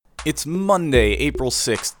It's Monday, April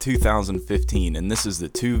 6th, 2015, and this is the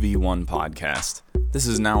 2v1 podcast. This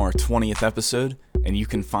is now our 20th episode, and you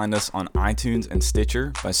can find us on iTunes and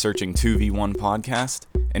Stitcher by searching 2v1 podcast.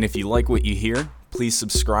 And if you like what you hear, please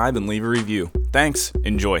subscribe and leave a review. Thanks,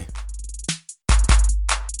 enjoy.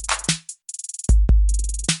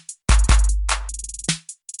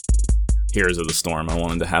 Heroes of the Storm. I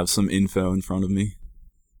wanted to have some info in front of me.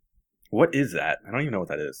 What is that? I don't even know what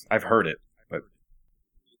that is. I've heard it, but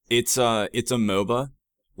it's a MOBA,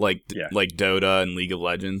 like Dota and League of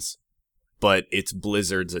Legends, but it's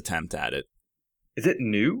Blizzard's attempt at it. Is it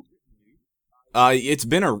new? It's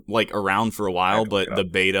been around for a while, but the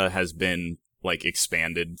beta has been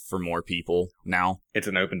expanded for more people now. It's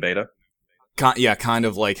an open beta. Kind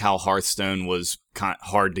of like how Hearthstone was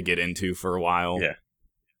hard to get into for a while. Yeah.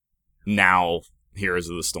 Now Heroes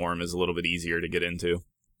of the Storm is a little bit easier to get into.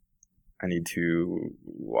 I need to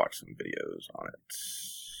watch some videos on it.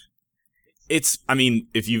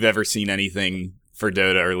 If you've ever seen anything for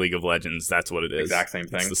Dota or League of Legends, that's what it is. Exact same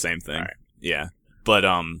thing? It's the same thing. All right. Yeah. But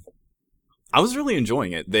I was really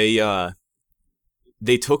enjoying it. They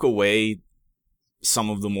took away some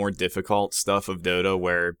of the more difficult stuff of Dota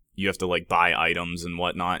where you have to buy items and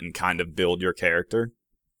whatnot and kind of build your character,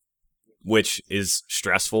 which is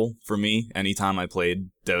stressful for me anytime I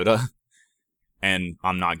played Dota. And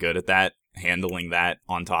I'm not good at that, handling that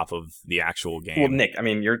on top of the actual game. Well, Nick,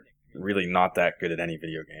 you're really not that good at any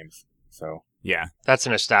video games, so... Yeah. That's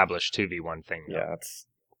an established 2v1 thing, though. Yeah, that's...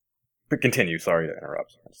 But continue, sorry to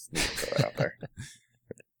interrupt. I just need to throw that out there.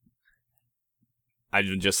 I'd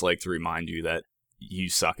just like to remind you that you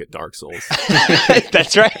suck at Dark Souls.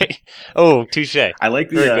 That's right. Oh, touche. I like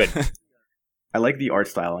the, Very good. I like the art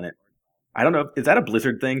style in it. I don't know, is that a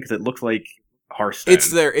Blizzard thing? Because it looks like Hearthstone.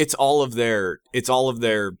 It's all of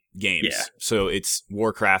their games. Yeah. So it's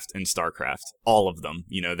Warcraft and StarCraft. All of them.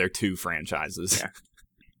 They're two franchises. Yeah.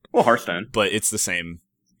 Well, Hearthstone. But it's the same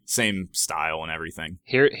style and everything.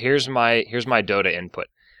 Here's my Dota input.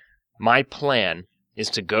 My plan is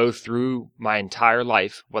to go through my entire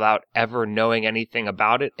life without ever knowing anything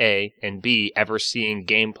about it, A, and B, ever seeing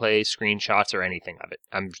gameplay, screenshots, or anything of it.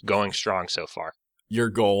 I'm going strong so far. Your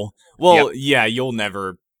goal. Well, Yep. Yeah, you'll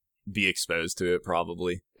never be exposed to it,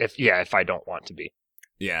 probably. If I don't want to be.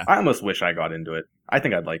 Yeah. I almost wish I got into it. I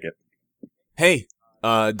think I'd like it. Hey,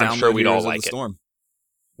 download I'm sure we'd all Heroes of like the it. Storm.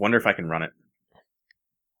 Wonder if I can run it.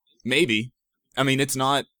 Maybe. It's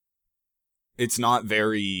not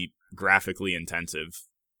very graphically intensive.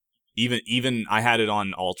 Even I had it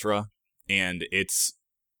on Ultra, and it's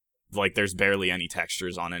there's barely any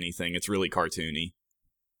textures on anything. It's really cartoony.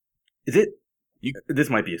 Is it?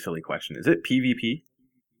 This might be a silly question. Is it PvP?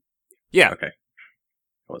 Yeah. Okay.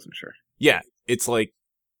 I wasn't sure. Yeah, it's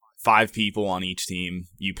 5 people on each team.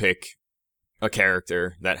 You pick a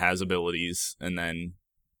character that has abilities, and then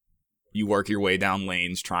you work your way down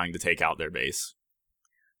lanes trying to take out their base.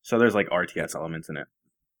 So there's RTS elements in it.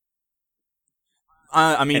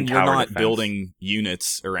 You're not defense. building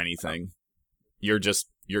units or anything. You're just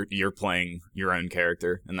you're playing your own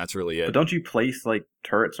character, and that's really it. But don't you place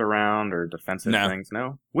turrets around or defensive things?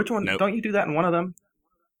 No. Which one? Nope. Don't you do that in one of them?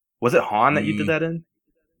 Was it Han that you did that in?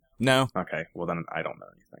 No. Okay. Well, then I don't know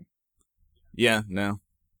anything. Yeah. No.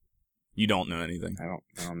 You don't know anything. I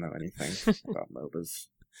don't know anything about MOBAs.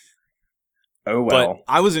 Oh well.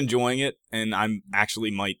 But I was enjoying it, and I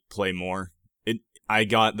actually might play more. I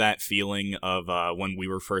got that feeling of when we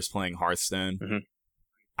were first playing Hearthstone. Mm-hmm.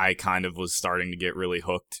 I kind of was starting to get really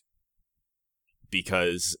hooked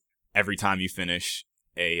because every time you finish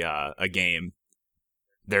a game,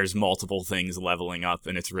 there's multiple things leveling up,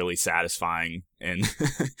 and it's really satisfying, and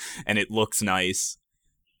and it looks nice.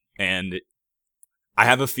 And I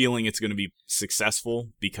have a feeling it's going to be successful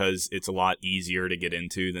because it's a lot easier to get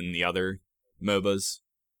into than the other MOBAs.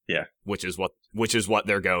 Yeah, which is what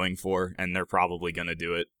they're going for, and they're probably going to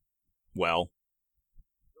do it well.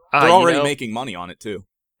 They're already making money on it too.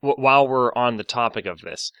 While we're on the topic of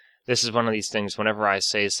this is one of these things, whenever I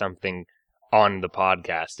say something on the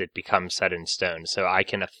podcast, it becomes set in stone. So I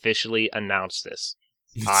can officially announce this.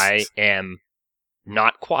 I am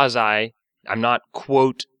not I'm not,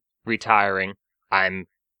 quote, retiring. I'm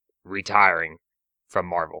retiring from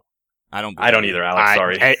Marvel. I don't either, Alex,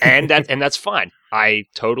 sorry. and that's fine. I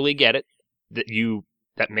totally get it.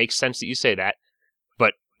 That makes sense that you say that.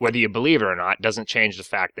 But whether you believe it or not doesn't change the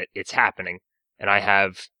fact that it's happening. And I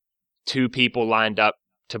have 2 people lined up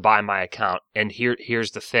to buy my account. And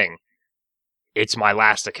here's the thing. It's my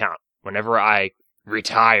last account. Whenever I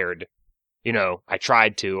retired, I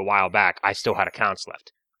tried to a while back, I still had accounts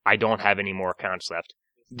left. I don't have any more accounts left.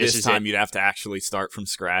 This time you'd have to actually start from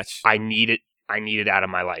scratch. I need it. I need it out of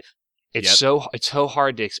my life. It's Yep. it's so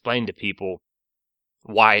hard to explain to people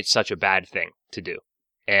why it's such a bad thing to do.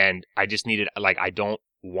 And I just need it, like, I don't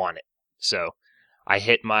want it. So I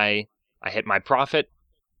hit my profit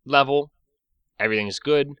level. Everything's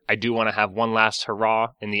good. I do want to have one last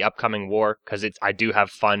hurrah in the upcoming war because I do have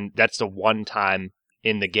fun. That's the one time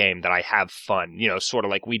in the game that I have fun, sort of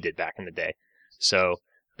like we did back in the day. So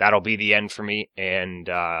that'll be the end for me, and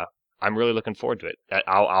I'm really looking forward to it.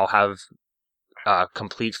 I'll have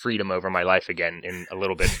complete freedom over my life again in a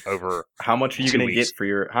little bit over. How much are you 2 going to weeks. get for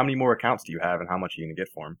your? How many more accounts do you have, and how much are you going to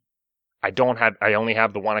get for them? I only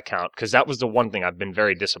have the one account because that was the one thing I've been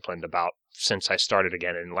very disciplined about since I started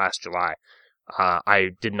again in last July.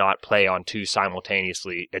 I did not play on two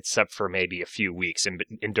simultaneously, except for maybe a few weeks and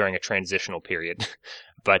during a transitional period.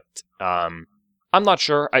 But I'm not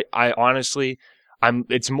sure. I honestly,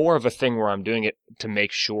 it's more of a thing where I'm doing it to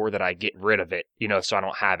make sure that I get rid of it, so I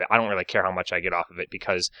don't have it. I don't really care how much I get off of it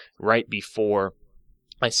because right before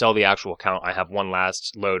I sell the actual account, I have one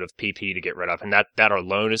last load of PP to get rid of, and that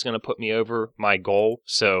alone is going to put me over my goal.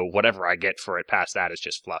 So whatever I get for it past that is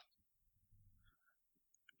just fluff.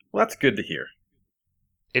 Well, that's good to hear.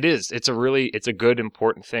 It is. It's a good,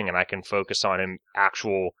 important thing, and I can focus on in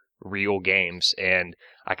actual, real games, and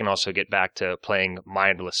I can also get back to playing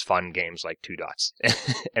mindless, fun games like Two Dots,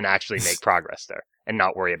 and actually make progress there, and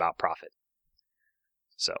not worry about profit.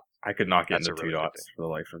 So I could not get that's into a really Two good Dots for the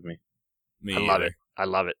life of me. Me I love either. it. I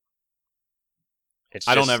love it. It's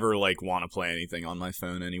I just, don't ever want to play anything on my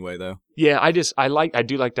phone anyway, though. Yeah, I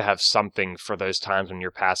do like to have something for those times when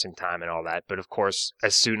you're passing time and all that. But of course,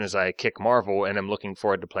 as soon as I kick Marvel and I'm looking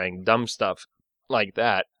forward to playing dumb stuff like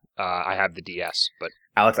that, I have the DS. But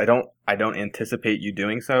Alex, I don't anticipate you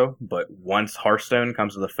doing so, but once Hearthstone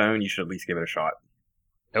comes to the phone, you should at least give it a shot.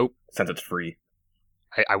 Nope. Since it's free.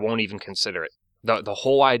 I won't even consider it. The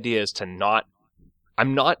whole idea is to not.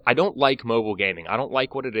 I don't like mobile gaming. I don't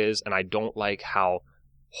like what it is, and I don't like how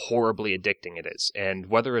horribly addicting it is. And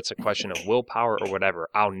whether it's a question of willpower or whatever,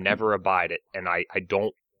 I'll never abide it, and I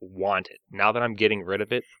don't want it. Now that I'm getting rid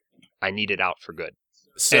of it, I need it out for good.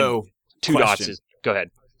 So, Two Dots question. is... Go ahead.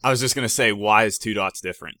 I was just going to say, why is Two Dots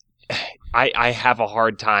different? I have a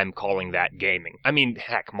hard time calling that gaming. I mean,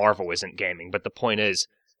 heck, Marvel isn't gaming, but the point is,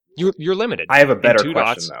 you're limited. I have a better Two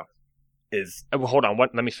question, Dots, though. well, hold on,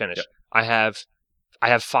 let me finish. Yeah. I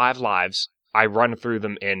have 5 lives. I run through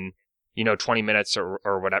them in 20 minutes or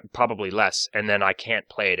whatever, probably less, and then I can't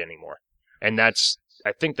play it anymore. And I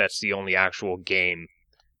think that's the only actual game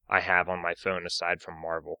I have on my phone aside from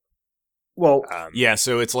Marvel. Well, Yeah,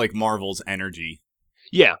 so it's like Marvel's energy.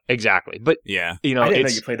 Yeah, exactly. But Yeah. I didn't know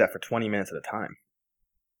you played that for 20 minutes at a time.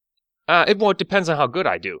 It depends on how good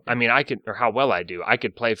I do. I mean, or how well I do. I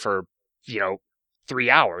could play for 3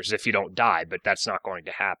 hours if you don't die, but that's not going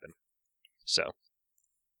to happen.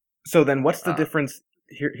 So then, what's the difference?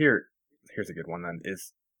 Here's a good one. Then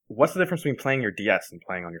what's the difference between playing your DS and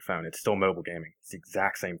playing on your phone? It's still mobile gaming. It's the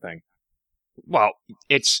exact same thing. Well,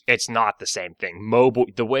 it's not the same thing.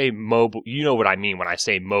 The way mobile, you know what I mean when I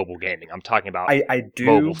say mobile gaming. I'm talking about I do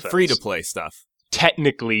mobile phones. Free to play stuff.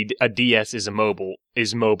 Technically, a DS is mobile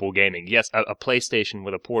gaming. Yes, a PlayStation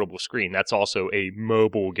with a portable screen, that's also a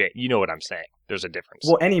mobile game. You know what I'm saying? There's a difference.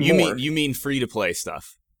 Well, anymore. You mean free to play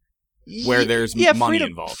stuff where there's money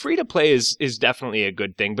involved. Free to play is definitely a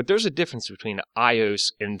good thing, but there's a difference between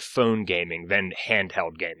iOS and phone gaming than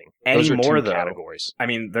handheld gaming. Those are two categories. I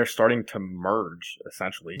mean, they're starting to merge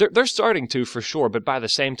essentially. They're starting to, for sure, but by the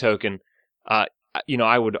same token, I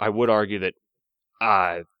would argue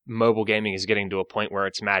that mobile gaming is getting to a point where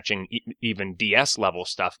it's matching even DS level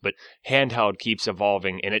stuff, but handheld keeps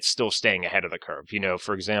evolving and it's still staying ahead of the curve.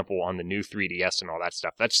 For example, on the new 3DS and all that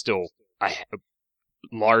stuff, that's still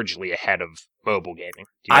largely ahead of mobile gaming.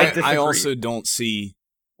 I also don't see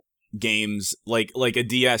games like a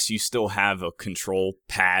DS. You still have a control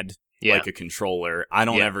pad, like a controller. I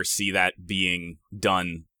don't ever see that being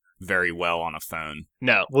done very well on a phone.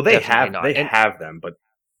 No, well, they have them, but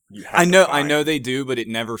you have I know they do, but it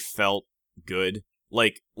never felt good.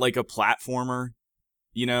 Like a platformer,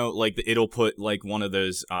 it'll put like one of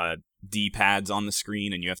those D-pads on the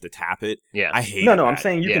screen and you have to tap it. Yeah, I hate. No, I'm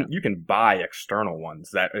saying you can buy external ones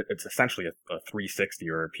that it's essentially a 360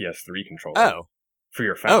 or a PS3 controller. For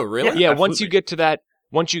your phone. Oh, really? Yeah. Once you get to that,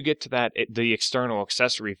 the external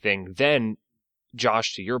accessory thing, then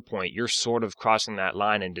Josh, to your point, you're sort of crossing that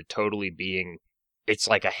line into totally being. It's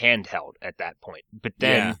like a handheld at that point. But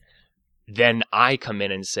then I come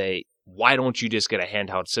in and say, why don't you just get a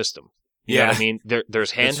handheld system? You know what I mean?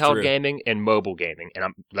 There's handheld gaming and mobile gaming,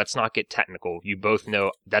 and let's not get technical. You both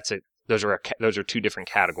know those are two different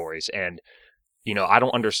categories, and I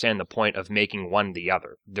don't understand the point of making one the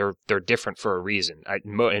other. They're different for a reason.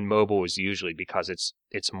 And mobile is usually because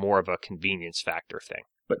it's more of a convenience factor thing.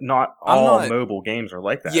 But not I'm all not- mobile games are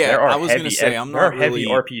like that. Yeah, there are I was heavy, gonna say, I'm there are not heavy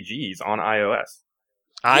really- RPGs on iOS.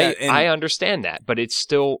 I and- I understand that, but it's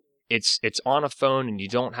still it's on a phone, and you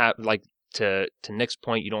don't have, like, to Nick's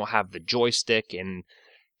point, you don't have the joystick, and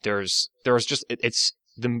there's just it's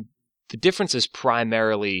the difference is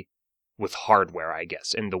primarily with hardware, I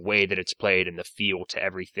guess, and the way that it's played and the feel to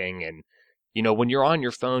everything. And when you're on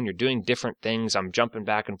your phone, you're doing different things. I'm jumping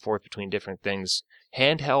back and forth between different things.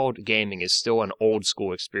 Handheld gaming is still an old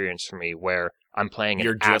school experience for me, where I'm playing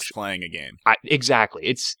You're just playing a game. Exactly.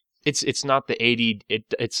 It's not the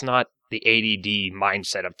it's not the ADD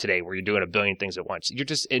mindset of today, where you're doing a billion things at once. You're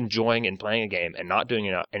just enjoying and playing a game and not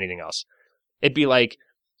doing anything else. It'd be like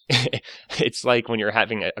it's like when you're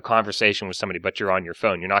having a conversation with somebody, but you're on your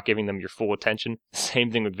phone. You're not giving them your full attention.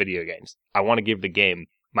 Same thing with video games. I want to give the game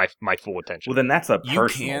my full attention. Well, then that's a You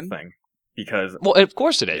personal can. thing. Because Well, of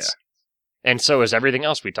course it is. And so is everything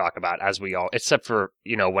else we talk about, as we all, except for,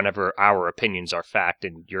 whenever our opinions are fact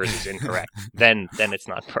and yours is incorrect, then it's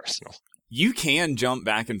not personal. You can jump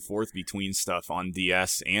back and forth between stuff on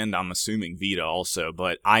DS and I'm assuming Vita also,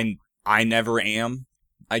 but I never am,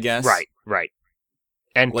 I guess. Right.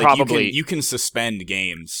 And Like probably you can suspend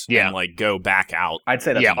games Yeah. and like go back out. I'd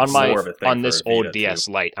say that's on more of a thing on for this Vita, old too. DS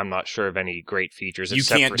Lite, I'm not sure of any great features. You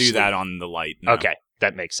except can't for do sleep. that on the Lite. No. Okay,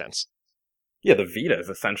 that makes sense. Yeah, the Vita is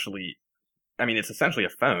essentially... I mean, it's essentially a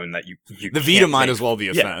phone that you The Vita might as well be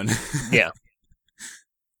a Yeah. phone. Yeah.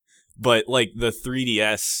 But like the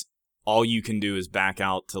 3DS, all you can do is back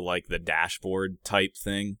out to like the dashboard type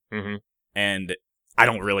thing. hmm And I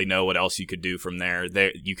don't really know what else you could do from there.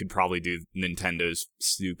 You could probably do Nintendo's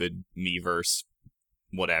stupid Miiverse,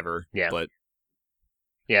 whatever. Yeah. But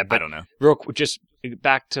Yeah, I but don't know. real quick, just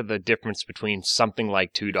back to the difference between something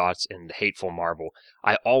like Two Dots and Hateful Marvel.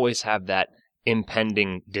 I always have that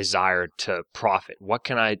impending desire to profit. What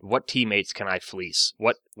teammates can I fleece?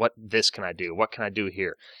 What this can I do? What can I do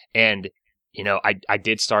here? And I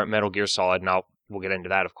did start Metal Gear Solid, and we'll get into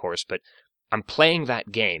that, of course, but I'm playing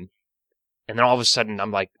that game, and then all of a sudden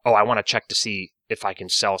I'm like, oh, I want to check to see if I can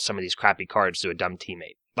sell some of these crappy cards to a dumb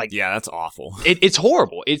teammate. Like, Yeah, that's awful. it's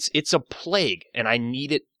horrible. It's a plague, and I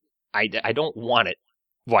need it. I don't want it.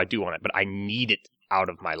 Well, I do want it, but I need it out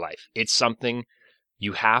of my life. It's something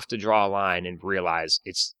you have to draw a line and realize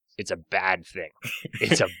it's a bad thing.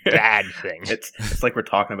 It's a bad thing. It's like we're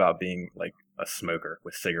talking about being like a smoker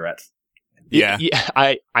with cigarettes. Yeah. Yeah.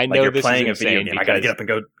 I Like know you're this playing a is video insane game. I gotta because get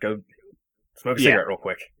up and go smoke a Yeah. cigarette real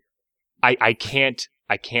quick. I can't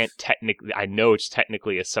technically. I know it's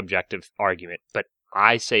technically a subjective argument, but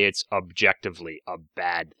I say it's objectively a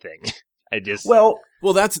bad thing. I just Well,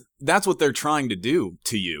 that's what they're trying to do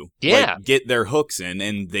to you. Yeah. Like, get their hooks in,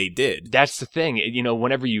 and they did. that's the thing.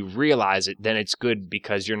 Whenever you realize it, then it's good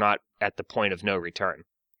because you're not at the point of no return.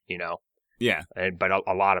 Yeah. But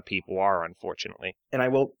a lot of people are, unfortunately. and I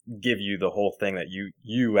will give you the whole thing that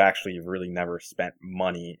you actually really never spent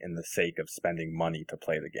money in the sake of spending money to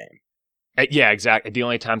play the game. Yeah, exactly. The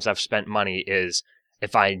only times I've spent money is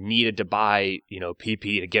if I needed to buy,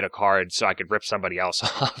 PP to get a card so I could rip somebody else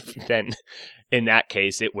off. Then in that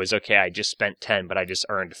case, it was okay. I just spent 10, but I just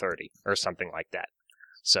earned 30 or something like that.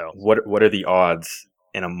 So What are the odds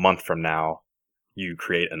in a month from now you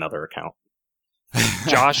create another account?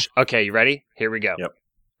 Josh, okay, you ready? Here we go. Yep.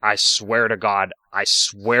 I swear to God,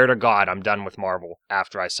 I'm done with Marvel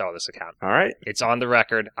after I sell this account. All right. It's on the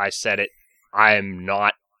record. I said it. I am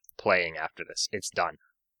not playing after this. It's done.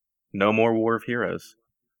 No more War of Heroes.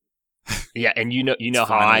 Yeah, and you know It's how I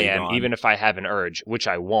finally am. gone. Even if I have an urge, which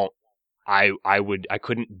I won't, I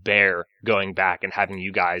couldn't bear going back and having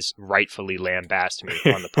you guys rightfully lambaste me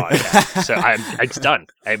on the podcast. So it's done.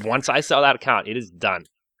 Once I sell that account, it is done.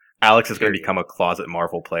 Alex is going to Period. become a closet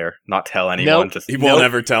Marvel player. Not tell anyone. Nope. Just He won't Nope.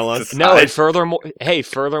 ever tell us. Just- No, I- and furthermore,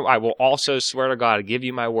 I will also swear to God, give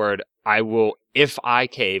you my word, I will, if I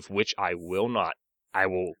cave, which I will not, I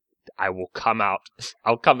will come out.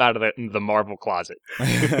 I'll come out of the Marvel closet on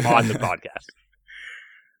the podcast.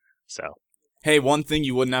 So Hey, one thing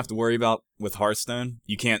you wouldn't have to worry about with Hearthstone,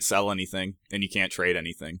 you can't sell anything and you can't trade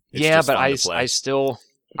anything. It's yeah, just but fun to play. I still,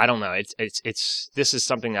 I don't know. It's this is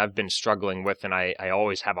something I've been struggling with, and I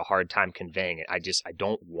always have a hard time conveying it. I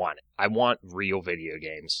don't want it. I want real video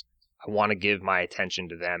games. I want to give my attention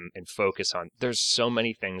to them and focus on. There's so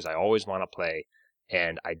many things I always want to play,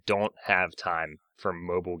 and I don't have time for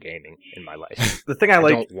mobile gaming in my life. The thing I I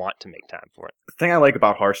like, don't want to make time for it. the thing I like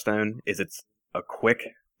about Hearthstone is it's a quick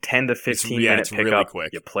 10 to 15 minute it's really pickup. quick.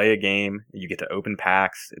 You play a game, you get to open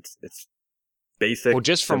packs. It's basic. Well,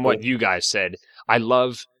 just from simple. what you guys said,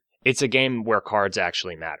 it's a game where cards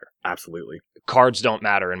actually matter. Absolutely. Cards don't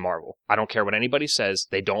matter in Marvel. I don't care what anybody says.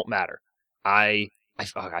 They don't matter. I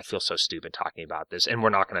feel so stupid talking about this, and we're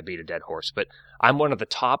not going to beat a dead horse, but I'm one of the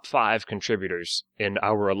top 5 contributors in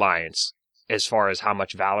our alliance as far as how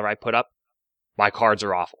much valor I put up. My cards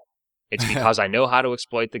are awful. It's because I know how to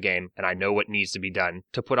exploit the game, and I know what needs to be done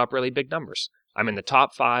to put up really big numbers. I'm in the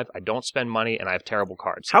top 5, I don't spend money, and I have terrible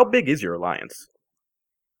cards. How big is your alliance?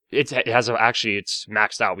 It's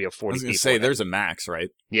maxed out. We have 40 I was people. going to say, in it. there's a max, right?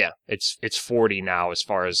 Yeah, it's 40 now as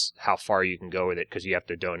far as how far you can go with it, because you have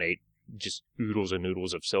to donate just oodles and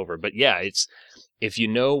noodles of silver. But yeah, if you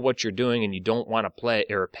know what you're doing and you don't want to play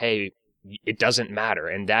or pay, it doesn't matter.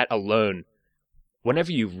 And that alone,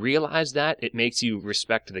 whenever you realize that, it makes you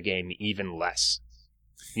respect the game even less.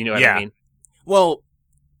 You know what I mean? Well,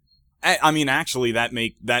 I mean, actually,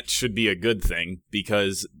 that should be a good thing,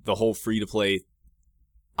 because the whole free-to-play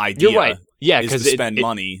idea You're right. Yeah, is to spend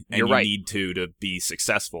money, and you're you right. need to be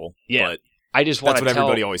successful. Yeah. But I just want that's to what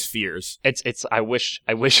everybody always fears. I wish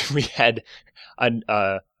we had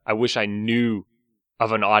I wish I knew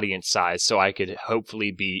of an audience size so I could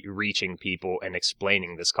hopefully be reaching people and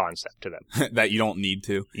explaining this concept to them. That you don't need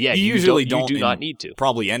to. Yeah, you usually you do in not need to.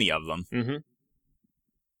 Probably any of them. Mm-hmm.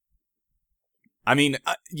 I mean,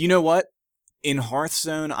 you know what? In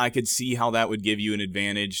Hearthstone, I could see how that would give you an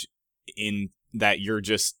advantage in that you're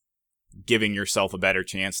just giving yourself a better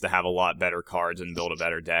chance to have a lot better cards and build a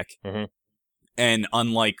better deck. Mm-hmm. And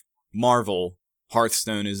unlike Marvel,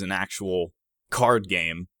 Hearthstone is an actual card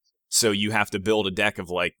game, so you have to build a deck of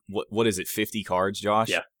like what is it, 50 cards, Josh?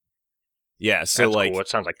 Yeah. Yeah, so That's like cool. It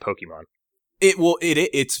sounds like Pokemon.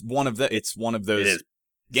 It's one of those It is.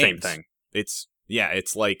 games. Same thing.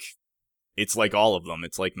 It's like all of them.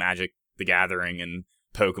 It's like Magic the Gathering and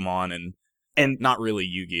Pokemon and not really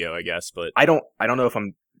Yu-Gi-Oh, I guess, but I don't know if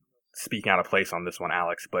I'm speaking out of place on this one,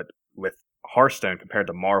 Alex, but with Hearthstone compared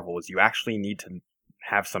to Marvel is you actually need to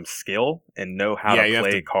have some skill and know how to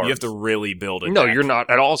play cards. You have to really build a No, deck. you're not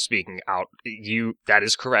at all speaking out. That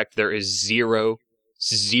is correct. There is zero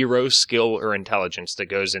skill or intelligence that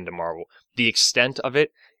goes into Marvel. The extent of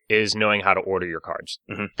it is knowing how to order your cards.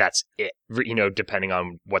 Mm-hmm. That's it. Depending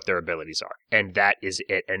on what their abilities are. And that is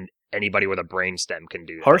it. And anybody with a brainstem can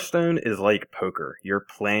do that. Hearthstone is like poker. You're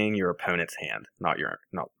playing your opponent's hand, not your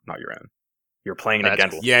own. You're playing it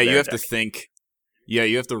against. Cool. Yeah, you have deck. to think. Yeah,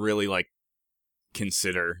 you have to really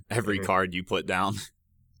consider every card you put down.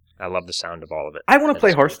 I love the sound of all of it. I want to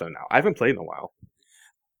play Hearthstone now. I haven't played in a while.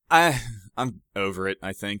 I'm over it,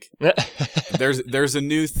 I think. There's a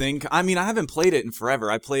new thing. I mean, I haven't played it in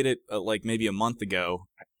forever. I played it maybe a month ago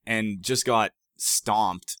and just got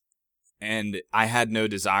stomped, and I had no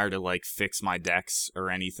desire to fix my decks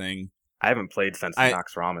or anything. I haven't played since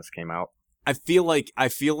Noxramas came out. I feel like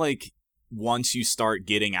once you start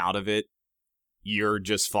getting out of it, you're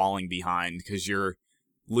just falling behind because you're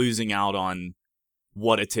losing out on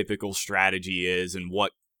what a typical strategy is and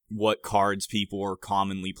what cards people are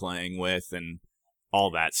commonly playing with and all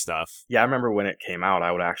that stuff. Yeah, I remember when it came out,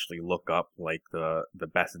 I would actually look up the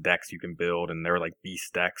best decks you can build, and there were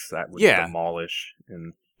beast decks that would demolish.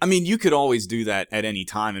 And I mean, you could always do that at any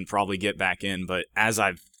time and probably get back in, but as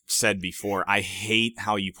I've said before, I hate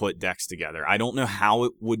how you put decks together. I don't know how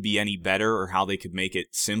it would be any better or how they could make it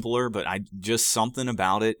simpler, but just something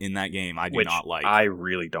about it in that game I do not like. I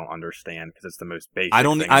really don't understand because it's the most basic. I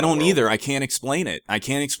don't thing in the world. either. I can't explain it. I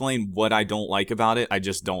can't explain what I don't like about it. I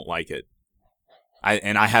just don't like it.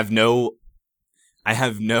 I have no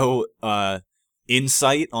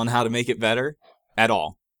insight on how to make it better at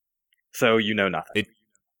all. So you know nothing.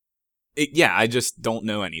 Yeah, I just don't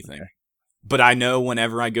know anything. Okay. But I know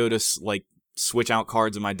whenever I go to switch out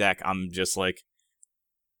cards in my deck, I'm just I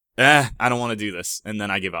don't want to do this, and then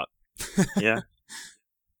I give up. Yeah.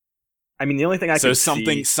 I mean, the only thing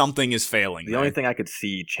something is failing. The only thing I could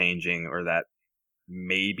see changing or that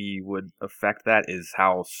maybe would affect that is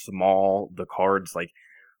how small the cards.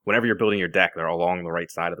 Whenever you're building your deck, they're along the right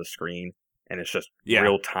side of the screen, and it's just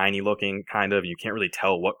real tiny looking, kind of. You can't really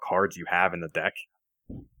tell what cards you have in the deck.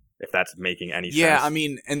 If that's making any sense. Yeah, I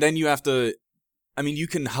mean, and then you have to... I mean, you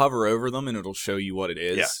can hover over them and it'll show you what it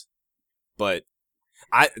is. Yeah. But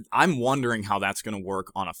I'm wondering how that's going to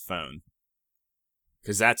work on a phone.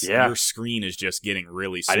 Because your screen is just getting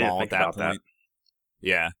really small at that point.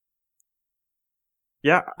 Yeah.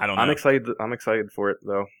 Yeah, I don't know. I'm excited for it,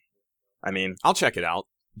 though. I mean... I'll check it out,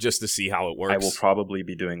 just to see how it works. I will probably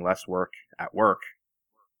be doing less work at work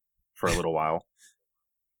for a little while.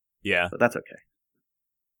 Yeah. But that's okay.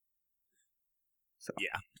 So.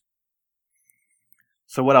 Yeah.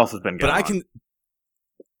 So what else has been going on?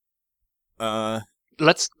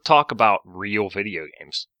 Let's talk about real video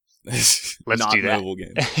games. Let's not do that. mobile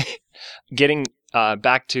games. Getting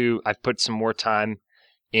back to, I've put some more time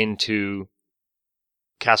into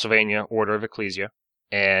Castlevania Order of Ecclesia,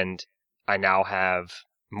 and I now have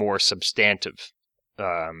more substantive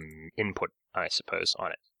input, I suppose,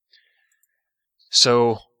 on it.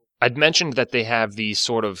 So I'd mentioned that they have the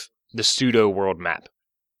sort of the pseudo world map,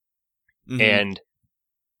 and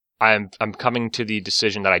I'm coming to the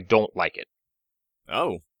decision that I don't like it.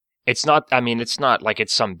 Oh, It's not. I mean, it's not like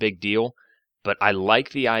it's some big deal, but I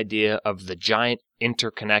like the idea of the giant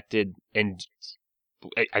interconnected, and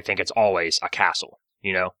I think it's always a castle,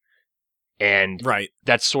 and right.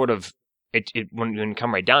 that's sort of it. When you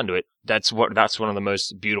come right down to it, that's one of the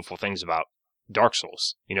most beautiful things about Dark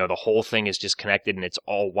Souls. The whole thing is just connected and it's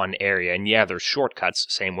all one area. And yeah, there's shortcuts,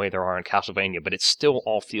 same way there are in Castlevania, but it still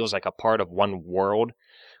all feels like a part of one world.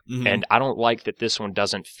 And I don't like that this one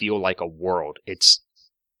doesn't feel like a world.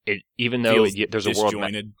 Even though there's a world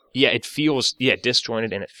map. Yeah, it feels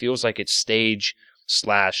disjointed, and it feels like it's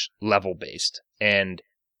stage/level based. And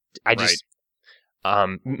I just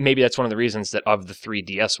maybe that's one of the reasons that of the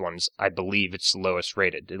 3DS ones, I believe it's the lowest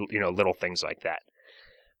rated. Little things like that.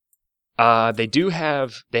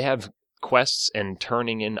 They have quests and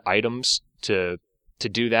turning in items to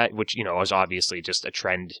do that, which is obviously just a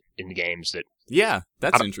trend in games that. Yeah,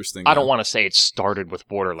 that's interesting. I don't want to say it started with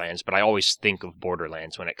Borderlands, but I always think of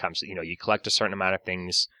Borderlands when it comes to you collect a certain amount of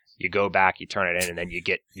things, you go back, you turn it in, and then you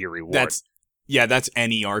get your reward. That's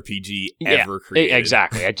any RPG ever created.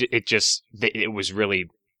 Exactly. It was really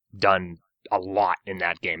done a lot in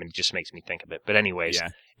that game, and it just makes me think of it. But anyways,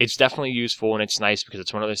 it's definitely useful, and it's nice because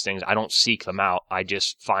it's one of those things, I don't seek them out. I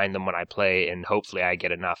just find them when I play, and hopefully I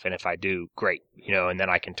get enough, and if I do, great. And then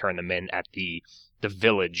I can turn them in at the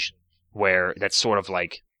village, where that's sort of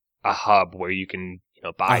like a hub where you can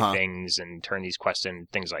buy things and turn these quests in,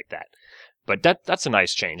 things like that. But that's a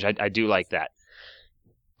nice change. I do like that.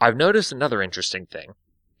 I've noticed another interesting thing.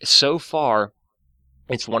 So far,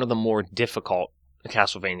 it's one of the more difficult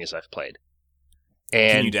Castlevanias I've played.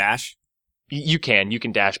 And can you dash? You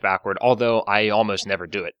can dash backward, although I almost never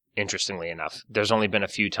do it, interestingly enough. There's only been a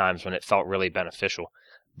few times when it felt really beneficial.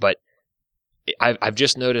 But I've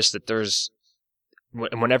just noticed that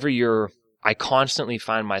I constantly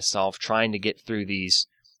find myself trying to get through these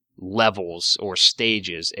levels or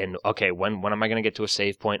stages, and okay, when am I going to get to a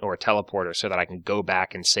save point or a teleporter so that I can go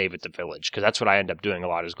back and save at the village? Because that's what I end up doing a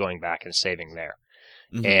lot, is going back and saving there.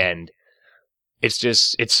 And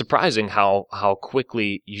it's surprising how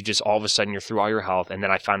quickly you just all of a sudden you're through all your health, and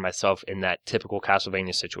then I find myself in that typical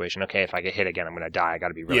Castlevania situation. Okay, if I get hit again, I'm going to die. I got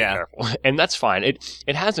to be really careful, and that's fine.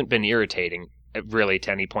 It hasn't been irritating really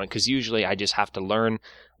to any point, because usually I just have to learn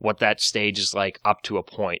what that stage is like up to a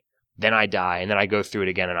point. Then I die, and then I go through it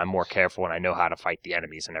again, and I'm more careful, and I know how to fight the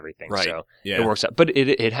enemies and everything. Right. So it works out. But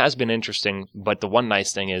it has been interesting. But the one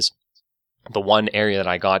nice thing is, the one area that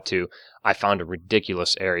I got to, I found a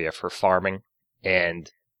ridiculous area for farming, and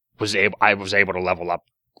I was able to level up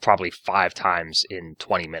probably 5 times in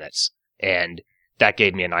 20 minutes. And that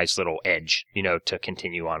gave me a nice little edge, to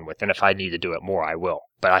continue on with. And if I need to do it more, I will.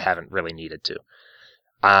 But I haven't really needed to.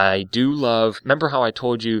 I do love... Remember how I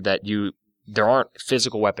told you that there aren't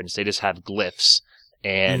physical weapons, they just have glyphs.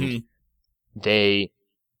 And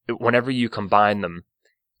whenever you combine them,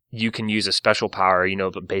 you can use a special power,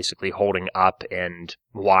 basically holding up and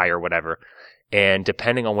Y or whatever. And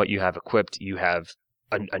depending on what you have equipped, you have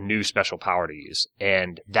a new special power to use.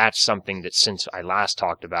 And that's something that since I last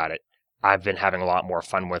talked about it, I've been having a lot more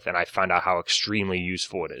fun with, and I found out how extremely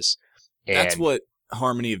useful it is. And that's what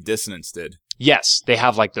Harmony of Dissonance did. Yes, they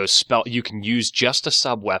have like those you can use just a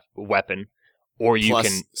sub weapon, or you plus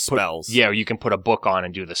can spells. Or you can put a book on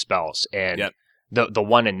and do the spells. And the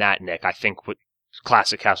one in that, Nick, I think with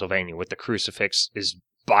classic Castlevania with the crucifix is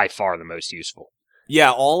by far the most useful.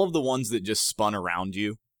 Yeah, all of the ones that just spun around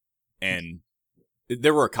you, and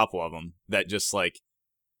there were a couple of them that just like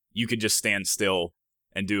you could just stand still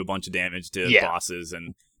and do a bunch of damage to bosses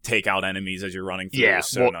and take out enemies as you're running through. Yeah, it was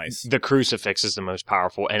so nice. The crucifix is the most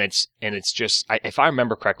powerful, and it's just, if I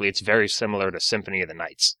remember correctly, it's very similar to Symphony of the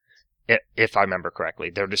Nights. If I remember correctly,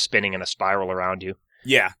 they're just spinning in a spiral around you.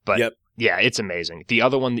 Yeah, but yeah, it's amazing. The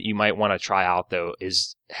other one that you might want to try out though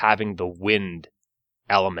is having the wind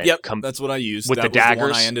element. Yep, that's what I used. With that the was daggers.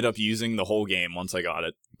 The one I ended up using the whole game once I got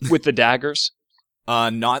it. With the daggers.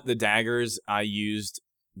 Not the daggers. I used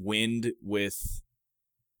wind with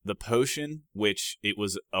the potion, which it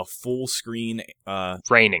was a full screen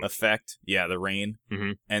raining effect. Yeah, the rain.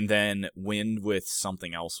 Mm-hmm. And then wind with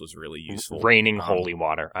something else was really useful. Raining holy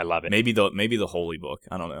water. I love it. Maybe the holy book.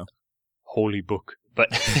 I don't know. Holy book. But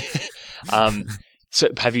so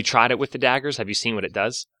have you tried it with the daggers? Have you seen what it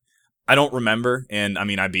does? I don't remember, and I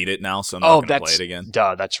mean I beat it now, so I'm not going to play it again.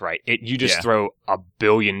 That's right. You just throw a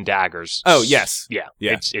billion daggers. Oh yes, yeah.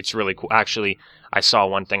 It's really cool. Actually, I saw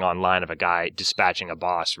one thing online of a guy dispatching a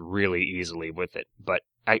boss really easily with it, but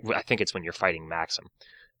I think it's when you're fighting Maxim.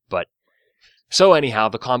 But so anyhow,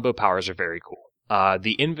 the combo powers are very cool.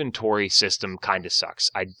 The inventory system kind of sucks.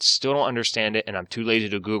 I still don't understand it, and I'm too lazy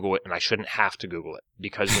to Google it, and I shouldn't have to Google it.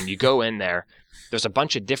 Because when you go in there, there's a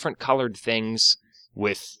bunch of different colored things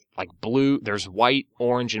with, like, blue. There's white,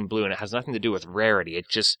 orange, and blue, and it has nothing to do with rarity.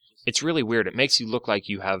 It's really weird. It makes you look like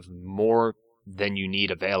you have more than you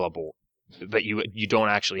need available, but you don't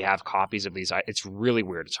actually have copies of these. It's really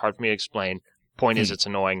weird. It's hard for me to explain. Point is, it's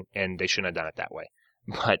annoying, and they shouldn't have done it that way.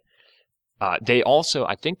 But they also,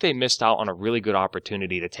 I think they missed out on a really good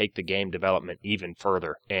opportunity to take the game development even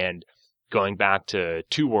further. And going back to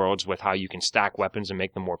Two Worlds with how you can stack weapons and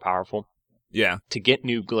make them more powerful. Yeah. To get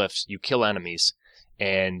new glyphs, you kill enemies,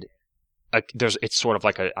 and it's sort of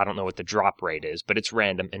like I don't know what the drop rate is, but it's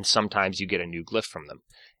random, and sometimes you get a new glyph from them.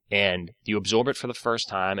 And you absorb it for the first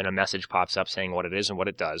time, and a message pops up saying what it is and what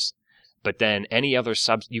it does. But then any other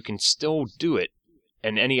you can still do it,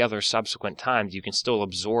 and any other subsequent times you can still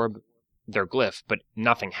absorb their glyph, but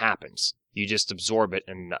nothing happens. You just absorb it,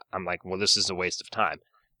 and I'm like, well, this is a waste of time.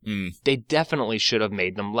 They definitely should have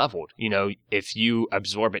made them leveled. You know, if you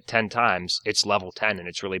absorb it 10 times, it's level 10 and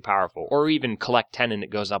it's really powerful. Or even collect 10 and it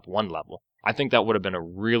goes up 1 level. I think that would have been a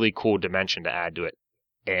really cool dimension to add to it,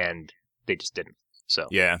 and they just didn't. So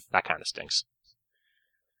yeah, that kind of stinks.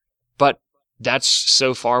 But that's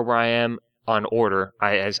so far where I am on order.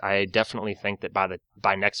 I definitely think that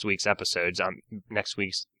by next week's episode,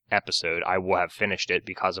 I will have finished it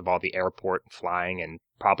because of all the airport flying and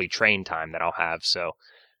probably train time that I'll have. So,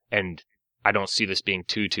 and I don't see this being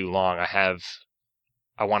too long.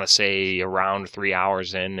 I want to say around 3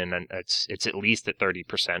 hours in, and it's at least at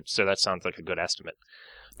 30%. So that sounds like a good estimate.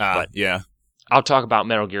 But yeah, I'll talk about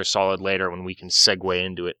Metal Gear Solid later when we can segue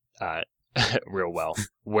into it real well.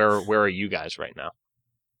 Where are you guys right now?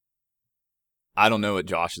 I don't know what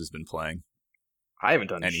Josh has been playing. I haven't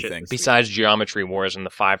done anything shit besides Geometry Wars and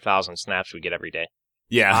the 5,000 snaps we get every day.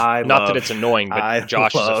 Yeah, not that it's annoying, but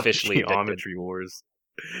Josh is officially Geometry Wars,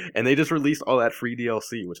 and they just released all that free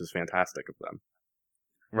DLC, which is fantastic of them.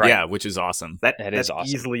 Right. Yeah, which is awesome. That's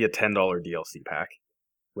awesome. Easily a $10 DLC pack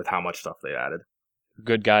with how much stuff they added.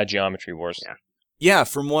 Good guy, Geometry Wars. Yeah.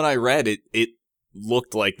 From what I read, it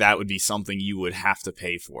looked like that would be something you would have to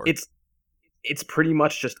pay for. It's pretty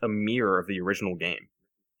much just a mirror of the original game.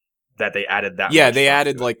 That they added that. Yeah, they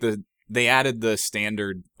added they added the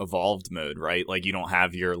standard evolved mode, right? Like you don't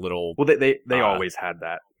have your little. Well, they always had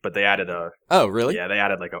that, but they added a. Oh, really? Yeah, they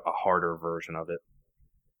added like a harder version of it.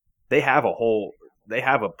 They have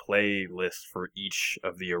a playlist for each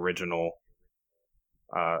of the original,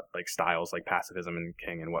 like styles, like pacifism and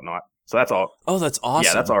king and whatnot. So that's all. Oh, that's awesome.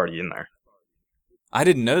 Yeah, that's already in there. I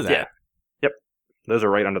didn't know that. Yeah. Yep. Those are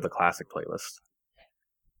right under the classic playlist.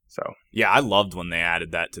 So yeah, I loved when they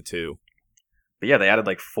added that to 2. But yeah, they added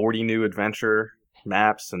like 40 new adventure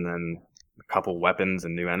maps and then a couple weapons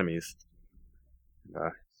and new enemies.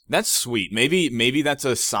 That's sweet. Maybe that's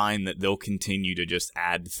a sign that they'll continue to just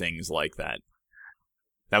add things like that.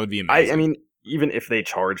 That would be amazing. I mean, even if they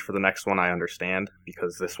charge for the next one, I understand,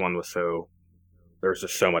 because this one was there's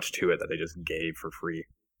just so much to it that they just gave for free.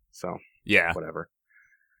 So yeah, whatever.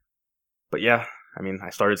 But yeah, I mean, I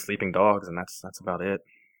started Sleeping Dogs, and that's about it.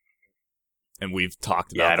 And we've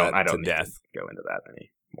talked about I don't to need death. To go into that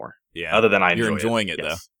anymore. Yeah. Other than you're enjoying it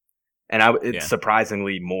yes. though. And it's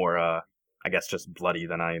surprisingly more, I guess, just bloody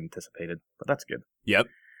than I anticipated. But that's good. Yep.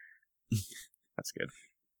 That's good.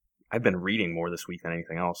 I've been reading more this week than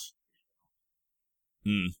anything else.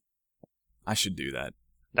 I should do that.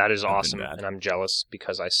 That is awesome, and I'm jealous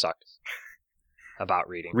because I suck about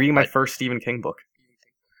reading. Reading my first Stephen King book.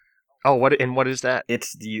 Oh, what is that?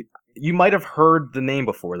 It's you might have heard the name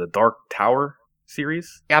before, the Dark Tower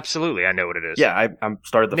series. Absolutely, I know what it is. Yeah, I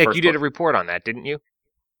started the Nick, first. Nick, you did a report on that, didn't you?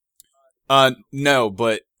 No,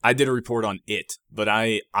 but I did a report on it. But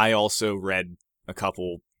I also read a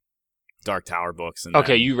couple Dark Tower books. And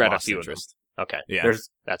okay, you read a few of them. Okay, yeah,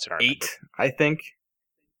 that's what I remember. 8, I think.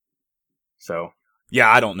 So yeah,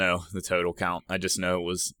 I don't know the total count. I just know it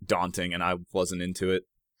was daunting, and I wasn't into it.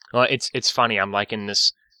 Well, it's funny. I'm like in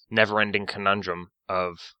this never-ending conundrum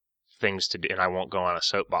of things to do, and I won't go on a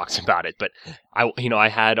soapbox about it. But I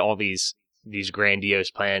had all these grandiose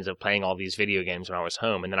plans of playing all these video games when I was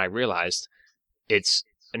home, and then I realized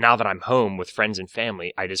now that I'm home with friends and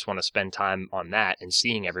family, I just want to spend time on that and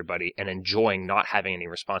seeing everybody and enjoying not having any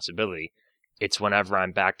responsibility. it's whenever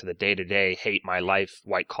I'm back to the day-to-day, hate my life,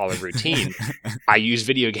 white-collar routine, I use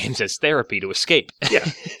video games as therapy to escape. Yeah.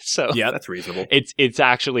 So Yep. That's reasonable. it's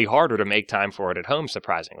actually harder to make time for it at home,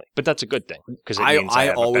 surprisingly. But that's a good thing, because it means I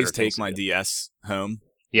have always better take my DS home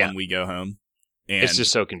Yeah. when we go home. And It's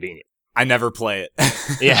just so convenient. I never play it.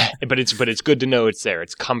 Yeah, but it's good to know it's there.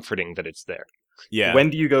 It's comforting that it's there. Yeah. When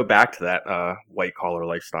do you go back to that white collar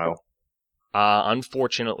lifestyle?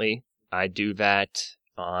 Unfortunately, I do that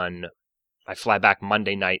I fly back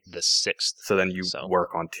Monday night the 6th. So then you So. work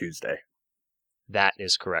on Tuesday. That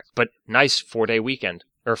is correct. But nice 4-day weekend.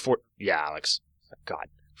 Yeah, Alex. God.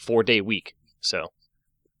 4-day week. So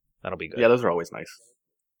that'll be good. Yeah, those are always nice.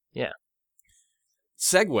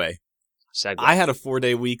 Segue. I had a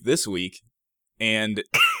 4-day week this week, and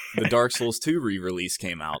the Dark Souls 2 re-release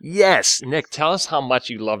came out. Yes, Nick, tell us how much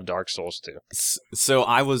you love Dark Souls 2. So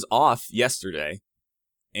I was off yesterday,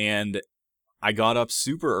 and I got up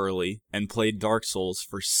super early and played Dark Souls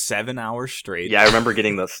for 7 hours straight. Yeah, I remember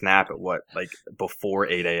getting the snap at before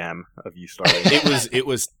 8 a.m. of you starting. It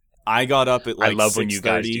was. I got up at like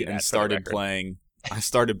 6:30 and started record. playing. I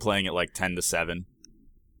started playing at like 10 to 7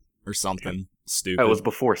 or something stupid. Oh, it was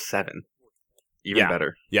before 7. Even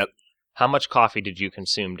better. Yep. How much coffee did you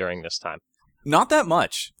consume during this time? Not that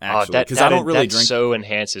much, actually, because I don't really drink. So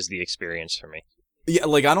enhances the experience for me. Yeah,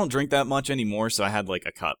 like I don't drink that much anymore, so I had like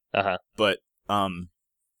a cup. Uh-huh. But as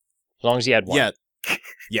long as you had one.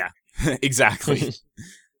 Yeah, exactly.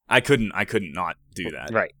 I couldn't not do that.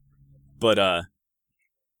 Right. But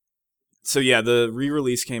so yeah, the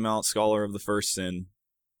re-release came out, Scholar of the First Sin.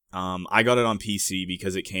 I got it on PC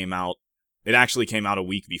because it came out. It actually came out a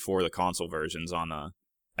week before the console versions on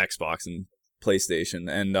Xbox and PlayStation,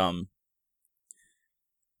 and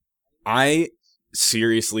I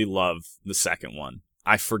seriously love the second one.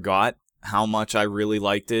 I forgot how much I really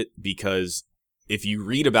liked it because if you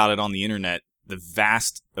read about it on the internet, the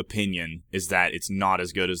vast opinion is that it's not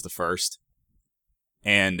as good as the first.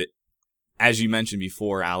 And as you mentioned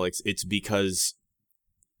before, Alex, it's because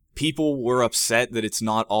people were upset that it's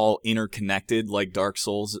not all interconnected like Dark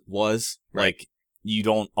Souls was. Right. Like, you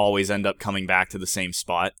don't always end up coming back to the same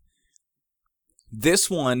spot. This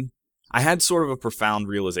one, I had sort of a profound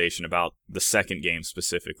realization about the second game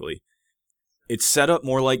specifically. It's set up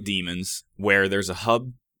more like Demons, where there's a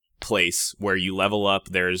hub place where you level up,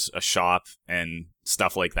 there's a shop and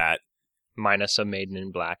stuff like that. Minus a Maiden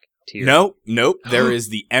in Black tier. Nope. There is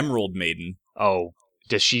the Emerald Maiden. Oh,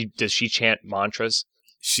 does she chant mantras?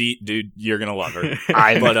 Dude, you're gonna love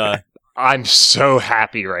her. I'm so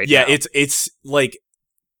happy right now. Yeah, it's like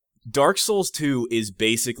Dark Souls 2 is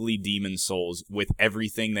basically Demon Souls with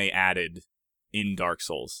everything they added in Dark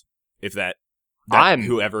Souls. If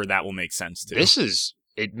whoever that will make sense to.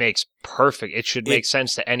 It makes perfect. It should make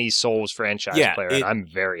sense to any Souls franchise player, and I'm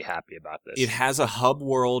very happy about this. It has a hub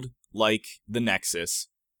world like the Nexus,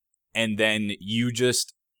 and then you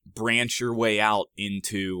just branch your way out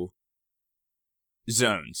into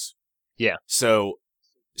zones. Yeah. So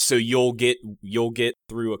you'll get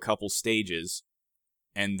through a couple stages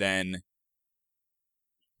and then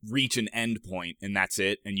reach an end point, and that's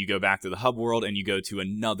it, and you go back to the hub world and you go to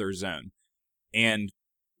another zone. And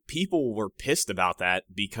people were pissed about that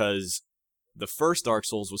because the first Dark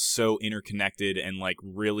Souls was so interconnected and like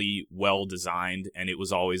really well designed, and it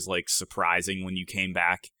was always like surprising when you came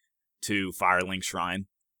back to Firelink Shrine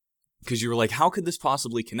because you were like, how could this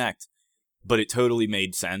possibly connect? But it totally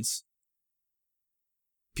made sense.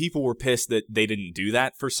 People were pissed that they didn't do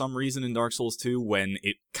that for some reason in Dark Souls 2 when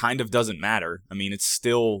it kind of doesn't matter. I mean, it's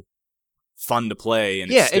still fun to play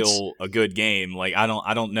and it's still a good game. Like I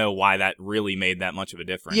don't know why that really made that much of a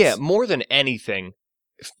difference. Yeah, more than anything,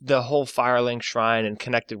 the whole Firelink Shrine and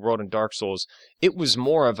Connected World in Dark Souls, it was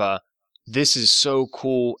more of a this is so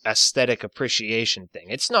cool aesthetic appreciation thing.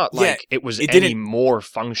 It's not like it was any more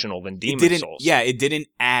functional than Demon Souls. Yeah, it didn't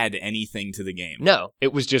add anything to the game. No,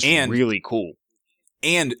 it was just really cool.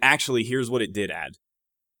 And actually, here's what it did add.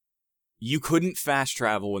 You couldn't fast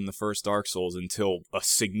travel in the first Dark Souls until a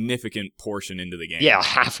significant portion into the game. Yeah,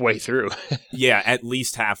 halfway through. Yeah, at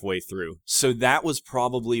least halfway through. So that was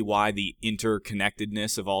probably why the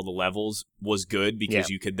interconnectedness of all the levels was good, because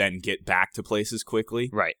you could then get back to places quickly.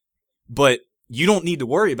 Right. But you don't need to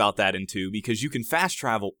worry about that in 2 because you can fast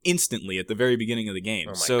travel instantly at the very beginning of the game.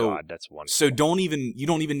 Oh my god, that's wonderful. So you don't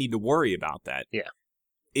even need to worry about that. Yeah.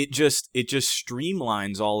 It just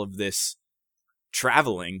streamlines all of this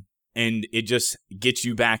traveling, and it just gets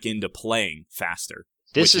you back into playing faster.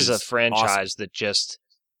 This is a franchise that just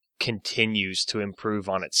continues to improve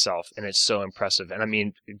on itself, and it's so impressive. And I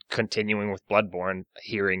mean, continuing with Bloodborne,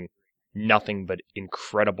 hearing nothing but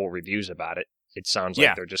incredible reviews about it. it sounds Yeah.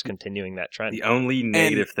 like they're just continuing that trend. The only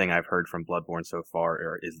negative thing I've heard from Bloodborne so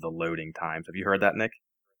far is the loading times. Have you heard that, Nick?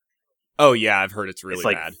 Oh yeah, I've heard it's really it's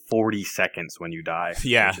like bad. 40 seconds when you die.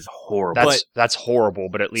 Yeah. Which is horrible. That's horrible,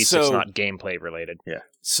 but at least it's So- not gameplay related.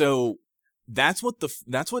 So that's what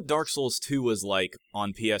Dark Souls 2 was like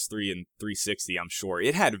on PS3 and 360, I'm sure.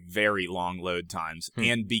 It had very long load times.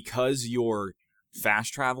 And because you're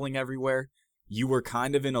fast traveling everywhere, you were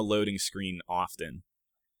kind of in a loading screen often.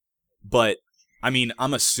 But, I mean,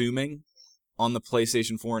 I'm assuming on the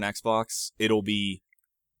PlayStation 4 and Xbox, it'll be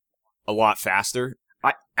a lot faster.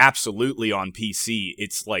 Absolutely on PC,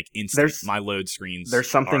 it's like instant. My load screens. There's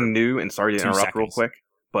something new, and sorry to interrupt real quick,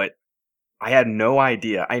 but I had no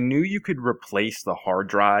idea. I knew you could replace the hard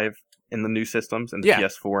drive in the new systems, in the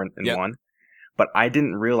PS4 and 1, but I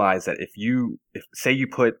didn't realize that if say you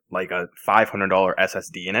put like a $500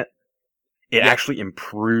 SSD in it, it actually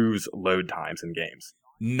improves load times in games.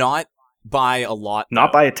 Not by a lot.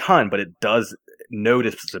 Not by a ton, but it does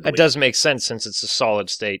noticeably. It does make sense since it's a solid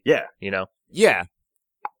state. Yeah. You know? Yeah.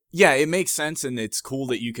 Yeah, it makes sense, and it's cool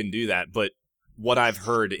that you can do that, but what I've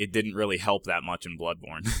heard, it didn't really help that much in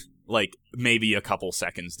Bloodborne. Like, maybe a couple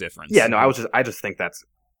seconds difference. Yeah, no, I just think that's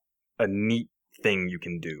a neat thing you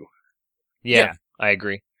can do. Yeah. I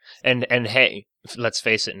agree. And hey, let's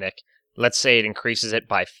face it, Nick. Let's say it increases it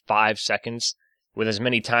by 5 seconds with as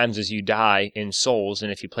many times as you die in Souls,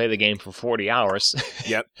 and if you play the game for 40 hours,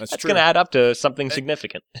 yep, that's going to add up to something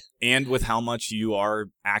significant. And with how much you are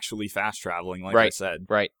actually fast traveling, like I said.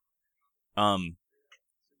 Right.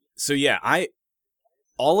 So yeah,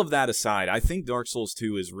 all of that aside, I think Dark Souls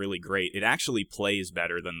 2 is really great. It actually plays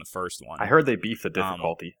better than the first one. I heard they beefed the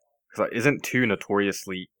difficulty. Isn't 2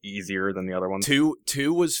 notoriously easier than the other ones?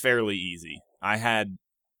 2 was fairly easy. I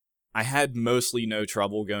had mostly no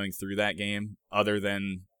trouble going through that game, other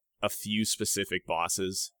than a few specific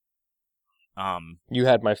bosses. You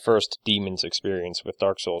had my first Demons experience with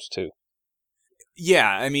Dark Souls 2. Yeah,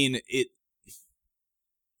 I mean,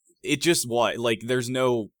 it just like, there's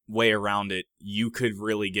no way around it. You could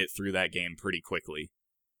really get through that game pretty quickly.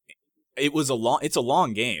 It's a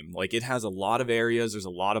long game. Like, it has a lot of areas, there's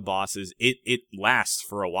a lot of bosses. It lasts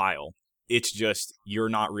for a while. It's just, you're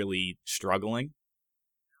not really struggling.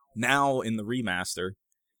 Now, in the remaster,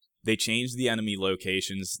 they changed the enemy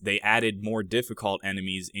locations. They added more difficult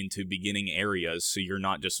enemies into beginning areas, so you're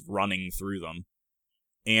not just running through them.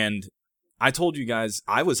 And I told you guys,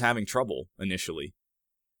 I was having trouble initially.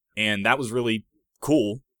 And that was really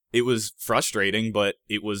cool. It was frustrating, but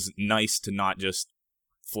it was nice to not just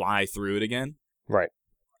fly through it again. Right.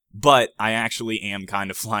 But I actually am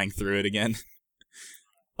kind of flying through it again.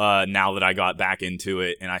 Now that I got back into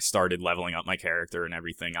it and I started leveling up my character and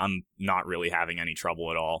everything, I'm not really having any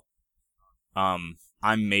trouble at all. I'm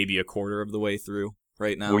maybe a quarter of the way through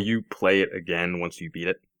right now. Will you play it again once you beat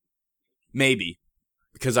it? Maybe.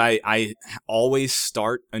 Because I always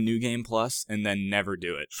start a New Game Plus and then never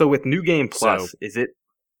do it. So with New Game Plus,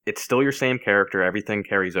 it's still your same character, everything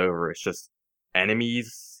carries over, it's just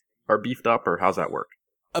enemies are beefed up, or how's that work?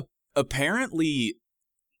 Apparently,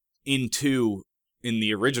 in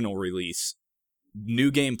the original release,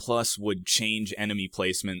 New Game Plus would change enemy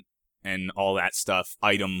placement and all that stuff,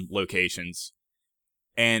 item locations.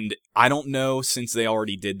 And I don't know, since they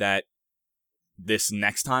already did that this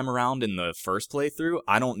next time around in the first playthrough,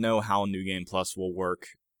 I don't know how New Game Plus will work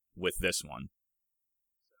with this one.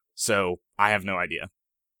 So, I have no idea.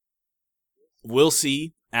 We'll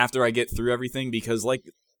see after I get through everything, because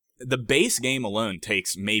like the base game alone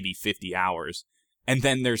takes maybe 50 hours, and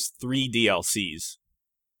then there's 3 DLCs,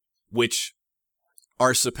 which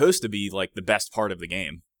are supposed to be like the best part of the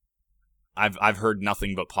game. I've heard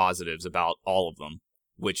nothing but positives about all of them,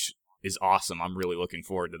 which is awesome. I'm really looking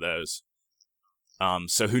forward to those.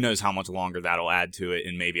 So who knows how much longer that'll add to it,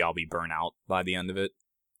 and maybe I'll be burnt out by the end of it.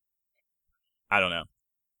 I don't know.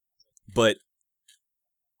 But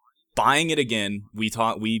buying it again, we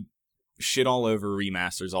shit all over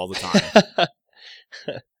remasters all the time.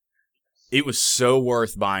 It was so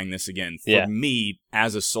worth buying this again for me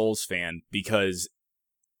as a Souls fan, because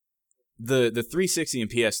the 360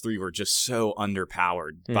 and PS3 were just so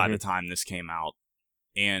underpowered by the time this came out.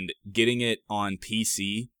 And getting it on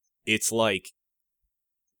PC, it's like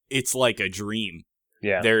a dream.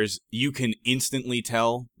 Yeah. You can instantly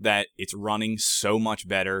tell that it's running so much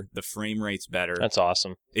better. The frame rate's better. That's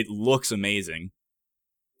awesome. It looks amazing.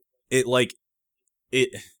 I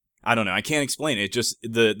don't know. I can't explain it. It just,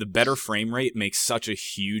 the better frame rate makes such a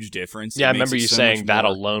huge difference. Yeah, I remember you saying that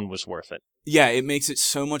alone was worth it. Yeah, it makes it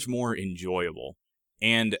so much more enjoyable.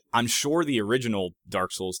 And I'm sure the original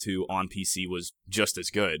Dark Souls 2 on PC was just as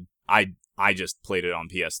good. I I just played it on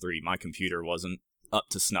PS3. My computer wasn't up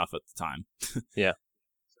to snuff at the time. Yeah.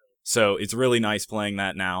 So it's really nice playing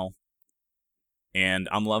that now, and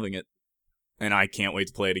I'm loving it. And I can't wait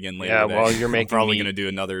to play it again later. Yeah, today. well, you're making I'm probably me going to do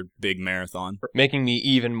another big marathon. making me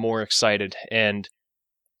even more excited, and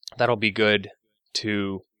that'll be good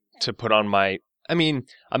to put on my. I mean,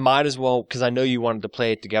 I might as well, because I know you wanted to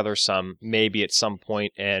play it together some, maybe at some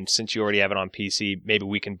point, and since you already have it on PC, maybe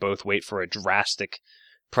we can both wait for a drastic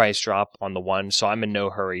price drop on the one. So I'm in no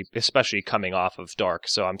hurry, especially coming off of Dark.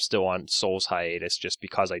 So I'm still on Souls hiatus just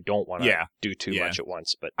because I don't want to do too much at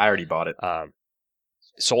once. But I already bought it.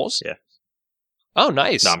 Souls? Yeah. Oh,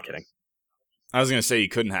 nice. No, I'm kidding. I was going to say you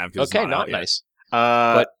couldn't have. Cause Okay, it's not out nice.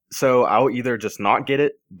 So I'll either just not get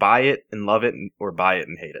it, buy it and love it, or buy it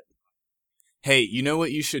and hate it. Hey, you know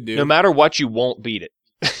what you should do? No matter what, you won't beat it.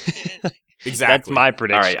 Exactly. That's my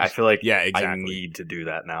prediction. All right, I feel like exactly. I need to do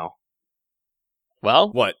that now.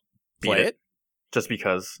 Well, What? Beat Play it? Just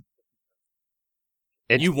because.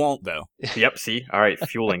 You won't, though. Yep, see? All right,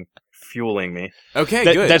 fueling me. Okay,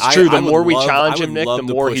 That, good. that's true. I The more we would challenge I him, would Nick, love the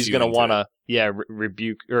to more push he's you going to into want it. to,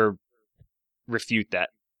 rebuke or refute that.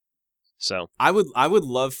 So I would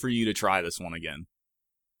love for you to try this one again.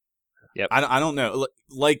 Yep. I don't know.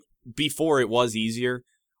 Like, before it was easier,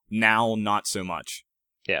 now not so much.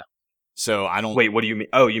 Yeah. So I don't... Wait, what do you mean?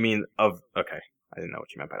 Oh, you mean of... Okay, I didn't know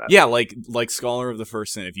what you meant by that. Yeah, like Scholar of the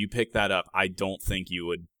First Sin, if you pick that up, I don't think you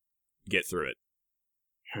would get through it.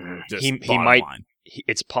 Just he bottom might... line.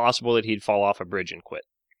 It's possible that he'd fall off a bridge and quit.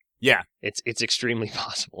 Yeah. It's extremely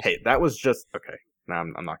possible. Hey, that was just... Okay, no,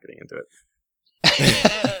 I'm not getting into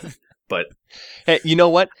it. But... Hey, you know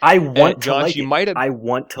what? I want to Josh, like you it. might have... I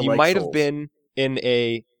want to You like might Souls. have been in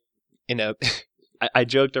a... I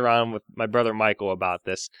joked around with my brother Michael about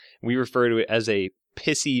this. We refer to it as a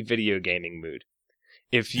pissy video gaming mood.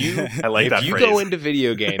 If you I like that if you phrase. go into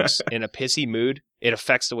video games in a pissy mood, it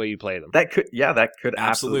affects the way you play them. That could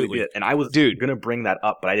absolutely be it. And I was Dude. gonna bring that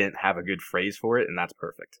up, but I didn't have a good phrase for it, and that's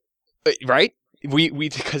perfect. Right? We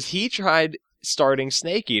because he tried starting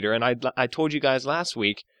Snake Eater, and I told you guys last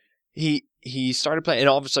week he started playing, and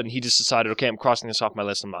all of a sudden he just decided, okay, I'm crossing this off my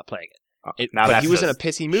list. I'm not playing it. Now But that's he was in a just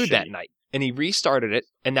pissy mood that shitty. night, and he restarted it,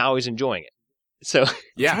 and now he's enjoying it. So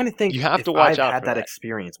Yeah. I'm trying to think You have if to watch I've out had for that that.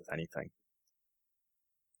 experience with anything.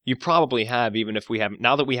 you probably have, even if we haven't.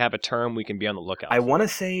 Now that we have a term, we can be on the lookout. I want to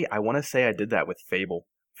say I did that with Fable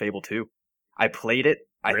 2. I played it.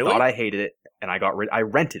 I Really? thought I hated it, and I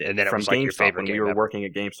rented it And then it from was like your GameStop favorite when game we were ever. working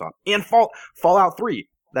at GameStop. And Fallout 3.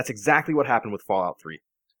 That's exactly what happened with Fallout 3.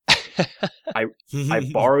 I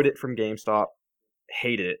borrowed it from GameStop,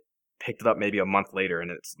 hated it, picked it up maybe a month later, and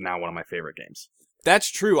it's now one of my favorite games.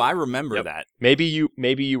 That's true. I remember Yep. that. Maybe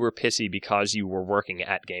you were pissy because you were working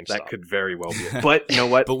at GameStop. That could very well be it. But you know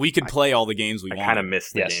what? But we could play all the games we I want. kind of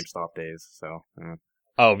miss the Yes. GameStop days. So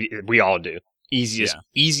Oh, we all do.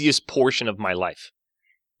 Easiest portion of my life.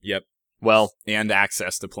 Yep. Well, And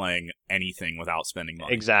access to playing anything without spending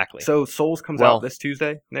money. exactly. So Souls comes Well- out this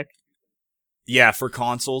Tuesday, Nick. Yeah, for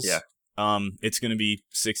consoles. Yeah. It's gonna be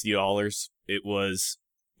 $60. It was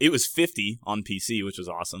 $50 on PC, which was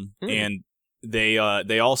awesome. Hmm. And they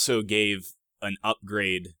also gave an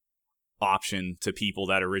upgrade option to people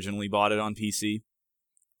that originally bought it on PC,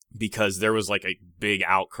 because there was like a big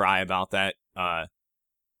outcry about that.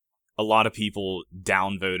 A lot of people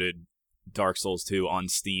downvoted Dark Souls 2 on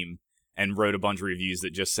Steam and wrote a bunch of reviews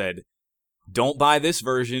that just said, don't buy this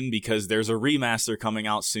version because there's a remaster coming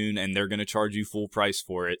out soon and they're going to charge you full price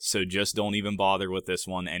for it, so just don't even bother with this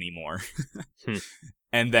one anymore.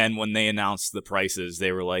 And then when they announced the prices,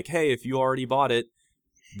 they were like, hey, if you already bought it,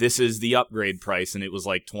 this is the upgrade price, and it was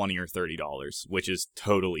like $20 or $30, which is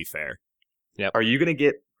totally fair. Are you gonna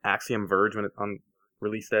get Axiom Verge when it's on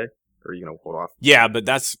release day, or are you gonna hold off? Yeah, but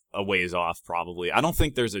that's a ways off, probably. I don't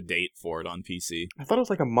think there's a date for it on PC. I thought it was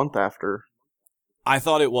like a month after. I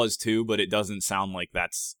thought it was too, but it doesn't sound like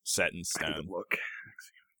that's set in I need stone. to look.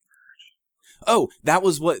 Oh, that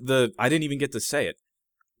was what I didn't even get to say it.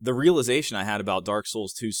 The realization I had about Dark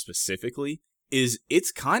Souls 2 specifically is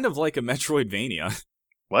it's kind of like a Metroidvania.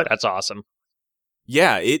 What? That's awesome.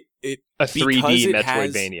 Yeah, A 3D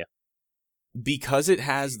Metroidvania. Because it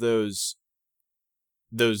has those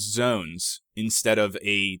zones instead of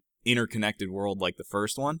a interconnected world like the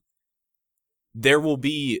first one.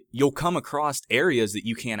 You'll come across areas that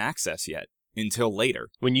you can't access yet until later.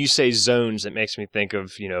 When you say zones, it makes me think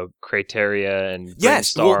of, Crateria and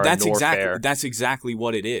Yes, Brinstar well, that's and exactly Norfair. that's exactly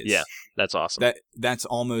what it is. Yeah, that's awesome. That's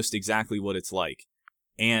almost exactly what it's like.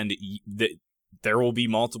 And there will be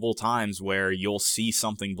multiple times where you'll see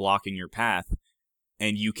something blocking your path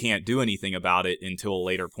and you can't do anything about it until a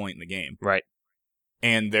later point in the game. Right.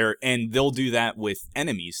 And they'll do that with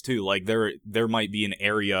enemies too. Like there might be an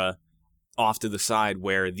area off to the side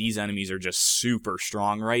where these enemies are just super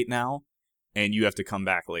strong right now, and you have to come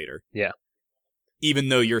back later. Yeah. Even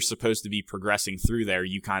though you're supposed to be progressing through there,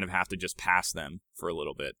 you kind of have to just pass them for a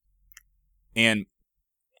little bit. And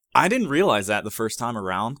I didn't realize that the first time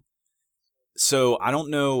around. So I don't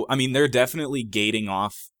know. I mean, they're definitely gating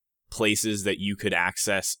off places that you could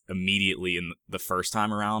access immediately in the first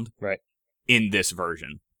time around. Right. In this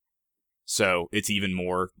version. So it's even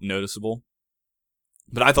more noticeable.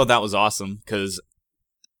 But I thought that was awesome because,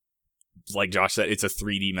 like Josh said, it's a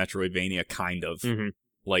 3D Metroidvania, kind of. Mm-hmm.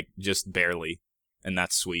 Like, just barely. And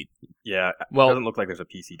that's sweet. Yeah, well, it doesn't look like there's a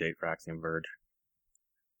PC date for Axiom Verge.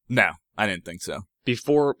 No, I didn't think so.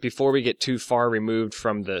 Before we get too far removed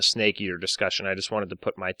from the Snake Eater discussion, I just wanted to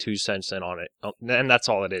put my 2 cents in on it. And that's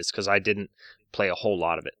all it is, because I didn't play a whole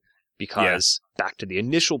lot of it. Because, back to the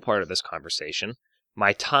initial part of this conversation,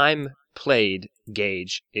 my time played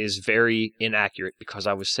gauge is very inaccurate because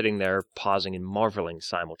I was sitting there pausing and marveling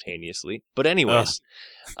simultaneously. But anyways,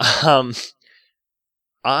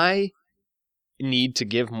 I need to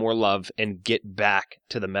give more love and get back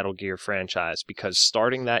to the Metal Gear franchise, because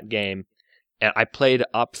starting that game, and I played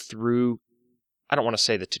up through, I don't want to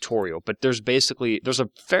say the tutorial, but there's a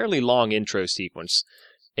fairly long intro sequence,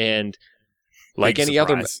 and like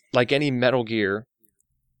any Metal Gear,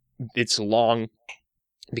 it's long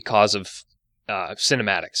because of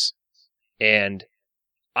cinematics. And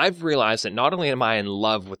I've realized that not only am I in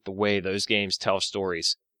love with the way those games tell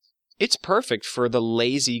stories, it's perfect for the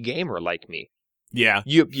lazy gamer like me. Yeah.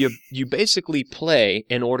 You basically play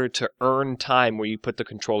in order to earn time where you put the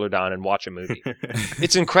controller down and watch a movie.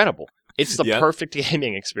 It's incredible. It's the perfect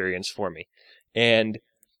gaming experience for me. And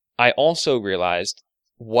I also realized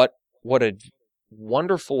what a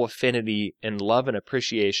wonderful affinity and love and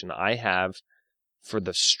appreciation I have for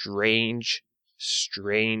the strange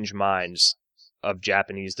minds of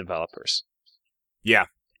Japanese developers. Yeah.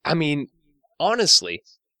 I mean, honestly,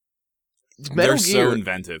 They're so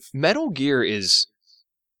inventive. Metal Gear is,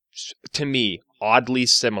 to me, oddly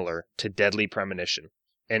similar to Deadly Premonition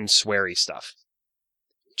and sweary stuff.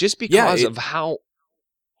 Just because of how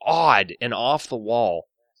odd and off the wall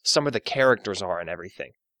some of the characters are and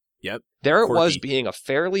everything. Yep. There it was, being a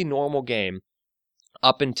fairly normal game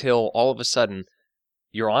up until all of a sudden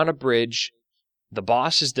you're on a bridge, the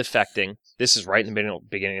boss is defecting. This is right in the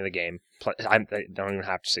beginning of the game. I don't even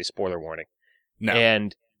have to say spoiler warning. No.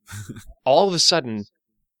 And all of a sudden,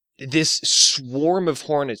 this swarm of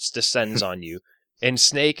hornets descends on you, and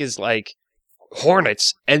Snake is like,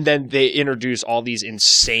 hornets, and then they introduce all these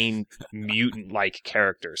insane mutant-like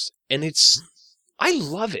characters. And I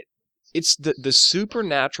love it. It's the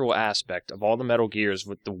supernatural aspect of all the Metal Gears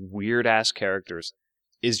with the weird-ass characters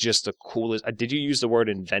is just the coolest. Did you use the word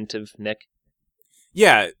inventive, Nick?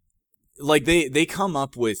 Yeah, like they come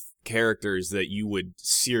up with characters that you would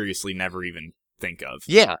seriously never even think of.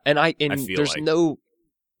 Yeah, and there's like no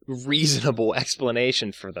reasonable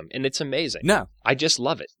explanation for them, and it's amazing. No. I just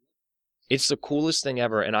love it. It's the coolest thing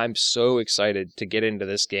ever, and I'm so excited to get into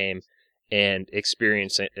this game and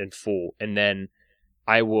experience it in full. And then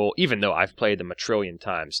I will, even though I've played them a trillion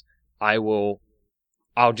times, I'll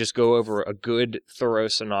just go over a good, thorough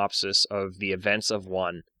synopsis of the events of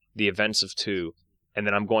 1, the events of 2, and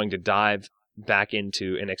then I'm going to dive back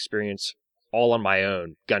into and experience all on my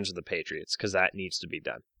own Guns of the Patriots, because that needs to be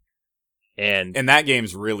done. And that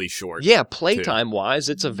game's really short. Yeah, playtime-wise,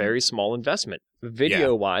 it's a very small investment.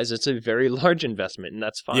 Video-wise, it's a very large investment, and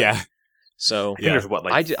that's fine. Yeah. So, I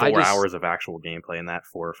think there's 4 hours of actual gameplay in that,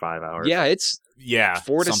 4 or 5 hours. Yeah, it's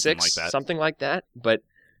 4 to 6, like that. something like that. But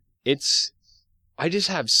I just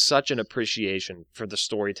have such an appreciation for the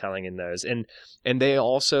storytelling in those. And they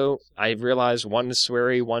also, I realize one is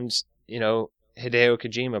sweary, one's, Hideo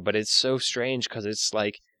Kojima, but it's so strange because it's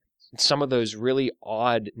like some of those really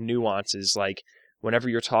odd nuances, like whenever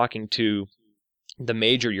you're talking to the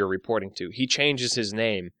major you're reporting to, he changes his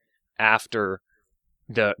name after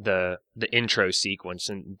the intro sequence.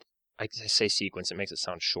 And I say sequence, it makes it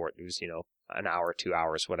sound short. It was, an hour, 2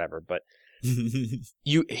 hours, whatever. But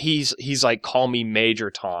he's like, call me Major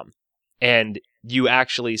Tom. And you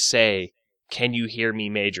actually say, can you hear me,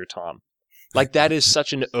 Major Tom? Like, that is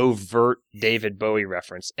such an overt David Bowie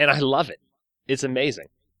reference. And I love it. It's amazing.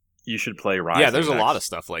 You should play Rising. Yeah, there's a lot of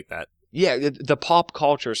stuff like that. Yeah, the pop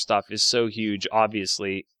culture stuff is so huge,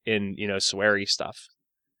 obviously, in, sweary stuff.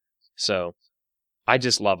 So, I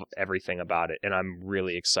just love everything about it, and I'm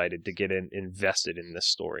really excited to get invested in this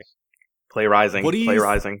story. Play Rising. Play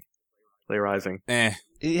Rising. Play Rising.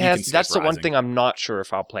 Yeah, that's the one thing I'm not sure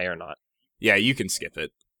if I'll play or not. Yeah, you can skip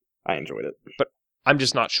it. I enjoyed it. But I'm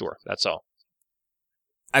just not sure. That's all.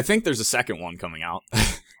 I think there's a second one coming out.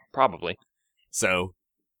 Probably. So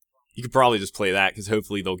you could probably just play that because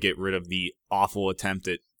hopefully they'll get rid of the awful attempt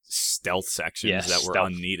at stealth sections that were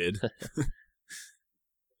unneeded.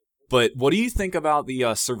 But what do you think about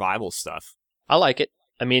the survival stuff? I like it.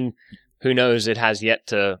 I mean, who knows? It has yet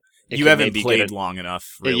to... You haven't played long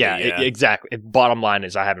enough, really. Yeah. Exactly. Bottom line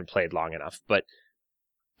is I haven't played long enough, but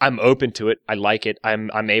I'm open to it. I like it.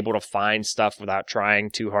 I'm able to find stuff without trying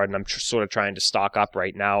too hard, and I'm sort of trying to stock up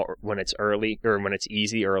right now when it's early or when it's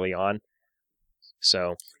easy early on.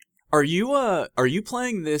 So, are you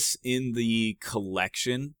playing this in the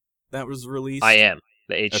collection that was released? I am,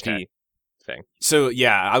 the HD thing. So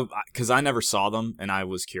yeah, because I never saw them, and I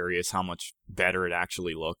was curious how much better it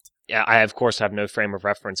actually looked. Yeah, I of course have no frame of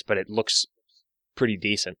reference, but it looks pretty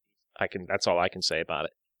decent. That's all I can say about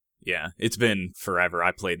it. Yeah, it's been forever.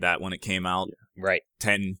 I played that when it came out, right,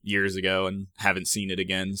 10 years ago, and haven't seen it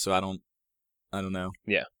again. So I don't know.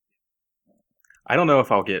 Yeah, I don't know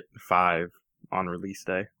if I'll get 5 on release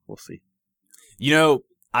day. We'll see. You know,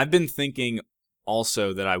 I've been thinking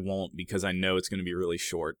also that I won't because I know it's going to be really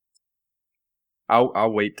short.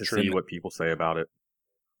 I'll wait to see what people say about it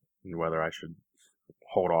and whether I should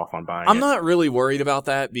hold off on buying it. I'm not really worried about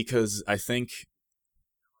that because I think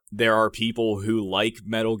there are people who like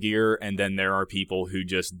Metal Gear, and then there are people who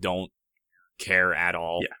just don't care at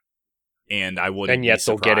all. Yeah. And I wouldn't and yet be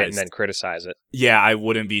they'll surprised. get it and then criticize it. Yeah, I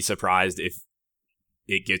wouldn't be surprised if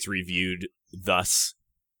it gets reviewed thus.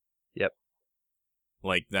 Yep.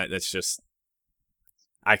 Like, that's just...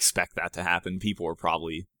 I expect that to happen. People are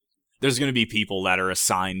probably... There's going to be people that are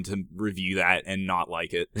assigned to review that and not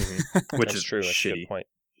like it. Mm-hmm. Which is true. That's shitty. a good point.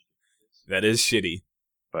 That is shitty.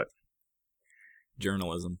 But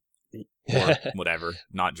journalism. Or whatever.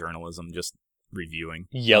 Not journalism, just reviewing.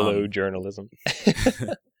 Yellow journalism.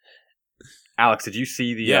 Alex, did you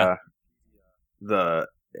see the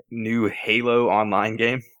new Halo online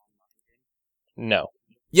game? No.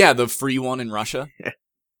 Yeah, the free one in Russia.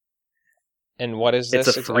 And what is this?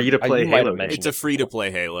 It's a free-to-play Halo game. It's a free-to-play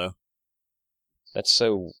Halo. That's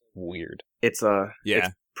so weird. It's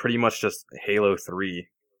pretty much just Halo 3,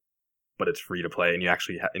 but it's free to play, and you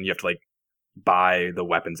actually you have to like buy the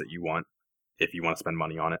weapons that you want if you want to spend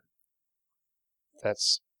money on it.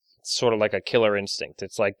 That's sort of like a Killer Instinct.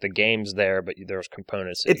 It's like the game's there, but there's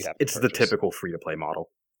components that you have to It's the typical free to play model.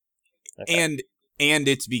 Okay. And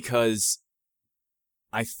it's because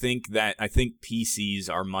I think PCs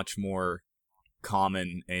are much more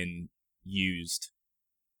common and used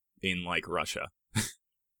in like Russia.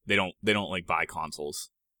 They don't like buy consoles.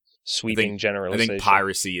 Sweeping generalization. I think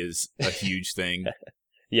piracy is a huge thing.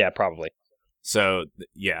 Yeah, probably. So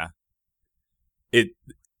yeah,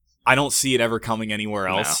 I don't see it ever coming anywhere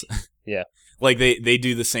else. No. Yeah, like they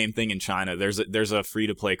do the same thing in China. There's a free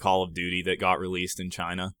to play Call of Duty that got released in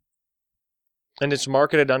China, and it's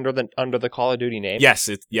marketed under the Call of Duty name. Yes,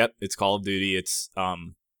 it's Call of Duty. It's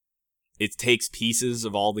it takes pieces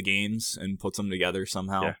of all the games and puts them together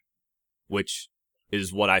somehow, which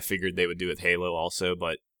is what I figured they would do with Halo also,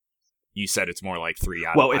 but you said it's more like 3.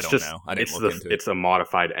 I don't know. I didn't look into it. It's a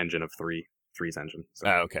modified engine of 3's engine. So.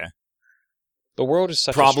 Oh, okay. The world is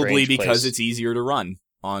such probably a strange because place. it's easier to run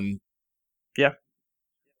on. Yeah.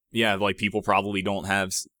 Yeah, like people probably don't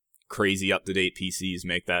have crazy up-to-date PCs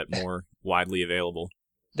make that more widely available.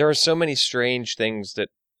 There are so many strange things that,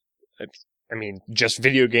 I mean, just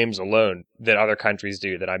video games alone that other countries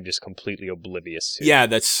do that I'm just completely oblivious to. Yeah,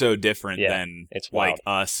 that's so different than it's wild. Like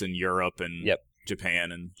us and Europe and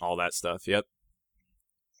Japan and all that stuff. Yep.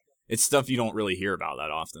 It's stuff you don't really hear about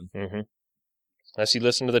that often. Mm-hmm. Unless you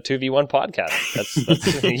listen to the 2v1 podcast.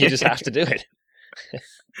 That's you just have to do it.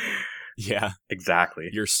 Yeah. Exactly.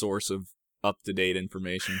 Your source of up-to-date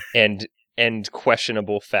information. And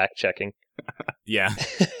questionable fact-checking. Yeah.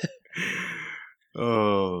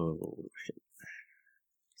 Oh.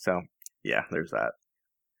 So, yeah, there's that.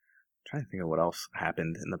 I'm trying to think of what else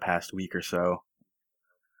happened in the past week or so.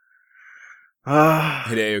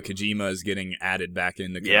 Hideo Kojima is getting added back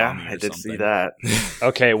into Konami. Yeah, I did see that.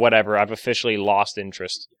 Okay, whatever. I've officially lost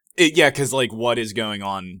interest. Because like, what is going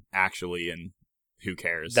on actually, and who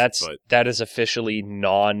cares? That is officially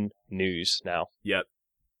non-news now. Yep.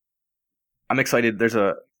 I'm excited. There's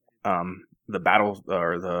the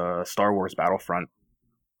Star Wars Battlefront.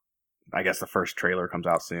 I guess the first trailer comes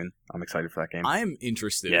out soon. I'm excited for that game. I'm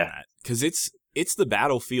interested in that because it's the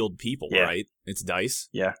Battlefield people, right? It's DICE.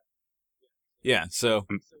 Yeah. Yeah. So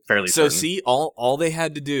I'm fairly certain. See, all they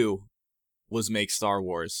had to do was make Star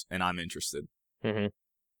Wars, and I'm interested. Mm-hmm.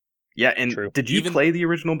 Yeah, and True. Did you play the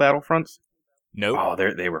original Battlefronts? Nope. Oh,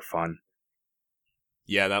 they were fun.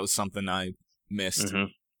 Yeah, that was something I missed. Mm-hmm.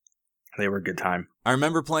 They were a good time. I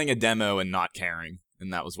remember playing a demo and not caring,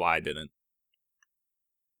 and that was why I didn't.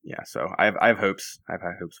 Yeah, so I have hopes. I've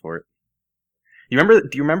had hopes for it. Do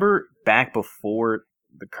you remember back before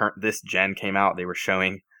this gen came out, they were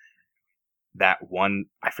showing that one,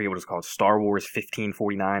 I forget what it's called, Star Wars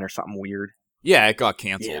 1549 or something weird? Yeah, it got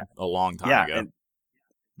canceled a long time ago. And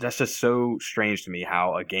that's just so strange to me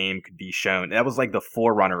how a game could be shown. That was like the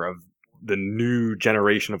forerunner of the new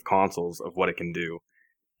generation of consoles of what it can do.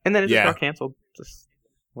 And then it just got canceled. Just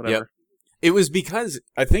whatever. Yep.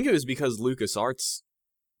 I think it was because LucasArts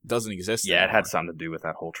doesn't exist anymore. It had something to do with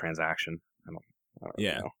that whole transaction. I don't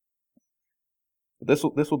really know. This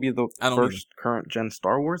will be the first current gen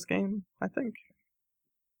Star Wars game, I think.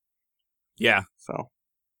 Yeah. So.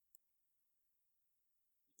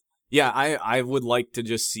 Yeah, I would like to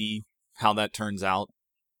just see how that turns out.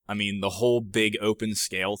 I mean, the whole big open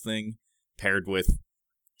scale thing paired with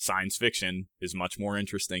science fiction is much more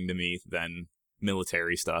interesting to me than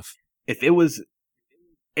military stuff. If it was,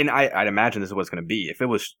 and I'd imagine this is what it's going to be, if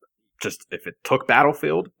it took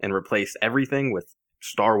Battlefield and replaced everything with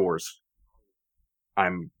Star Wars,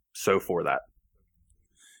 I'm so for that.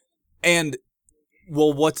 And,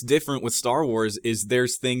 well, what's different with Star Wars is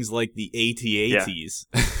there's things like the AT-ATs.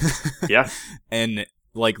 Yeah. And,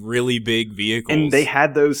 like, really big vehicles. And they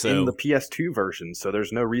had those in the PS2 version, so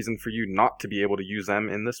there's no reason for you not to be able to use them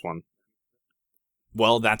in this one.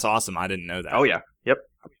 Well, that's awesome. I didn't know that. Oh, yeah. Yep.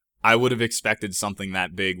 I would have expected something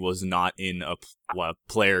that big was not in a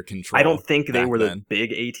player control. I don't think they were the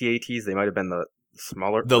big AT-ATs. They might have been the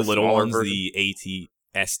smaller, the little smaller ones, version. the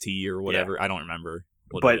AT-ST or whatever. Yeah. I don't remember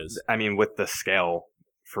what but, it is. I mean, with the scale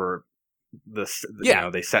for this, you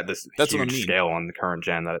know, they set this huge scale on the current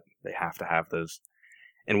gen that they have to have those.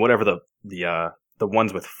 And whatever the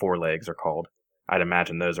ones with 4 legs are called, I'd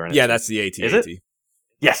imagine those are in it. Yeah, that's the AT-AT. Is it?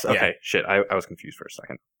 Yes, okay. Yeah. Shit, I was confused for a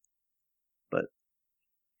second. But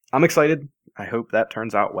I'm excited. I hope that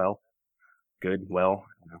turns out well. Good, well.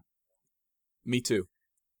 I don't know. Me too.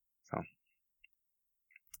 So.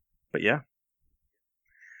 But yeah.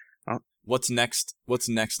 What's next? What's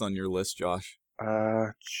next on your list, Josh?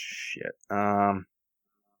 Shit.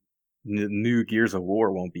 New Gears of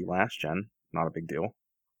War won't be last gen. Not a big deal.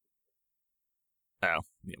 Oh,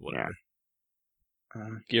 yeah, whatever. Yeah.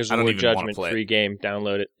 Gears of War Judgment, free game.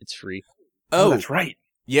 Download it. It's free. Oh, that's right.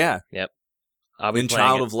 Yeah. Yep. I'll be in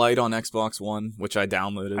Child of Light on Xbox One, which I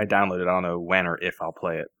downloaded. I don't know when or if I'll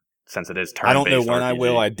play it, since it is turn-based I don't know when RPG. I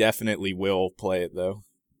will. I definitely will play it, though.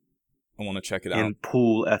 I want to check it out. In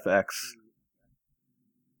Pool FX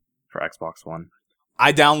for Xbox One.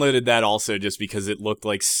 I downloaded that also just because it looked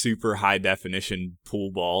like super high-definition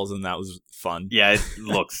pool balls, and that was fun. Yeah, it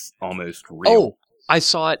looks almost real. Oh, I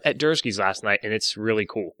saw it at Dursky's last night, and it's really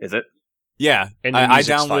cool. Is it? Yeah, and I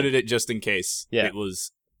downloaded it just in case it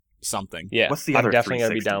was something. Yeah, what's the other? I'm definitely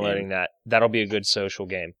going to be downloading that. That'll be a good social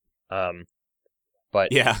game.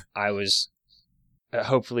 But yeah, I was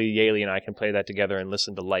hopefully Yaley and I can play that together and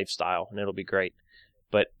listen to Lifestyle, and it'll be great.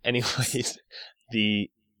 But anyways,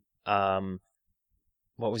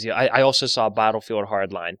 what was I also saw Battlefield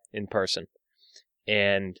Hardline in person,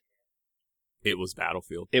 and it was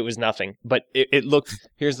Battlefield. It was nothing, but it looked.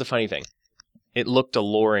 Here's the funny thing: it looked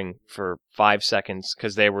alluring for 5 seconds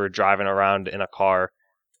because they were driving around in a car.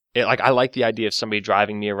 I like the idea of somebody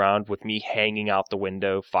driving me around with me hanging out the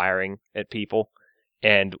window, firing at people,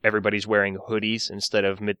 and everybody's wearing hoodies instead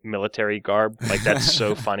of military garb. Like, that's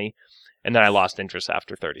so funny. And then I lost interest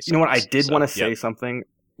after 30 seconds. You know what? I did want to say something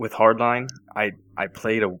with Hardline. I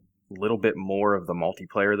played a little bit more of the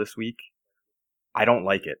multiplayer this week. I don't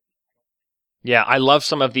like it. Yeah, I love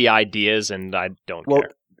some of the ideas, and I don't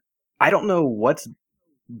care. I don't know what's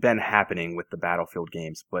been happening with the Battlefield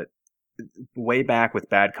games, but way back with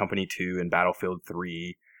Bad Company 2 and Battlefield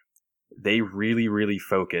 3, they really, really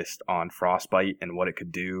focused on Frostbite and what it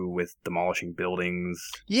could do with demolishing buildings.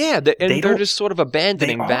 Yeah, they're just sort of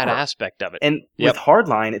abandoning that aspect of it. And with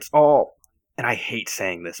Hardline, it's all, and I hate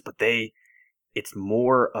saying this, but it's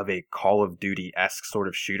more of a Call of Duty-esque sort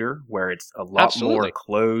of shooter where it's a lot more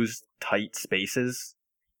closed, tight spaces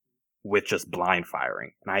with just blind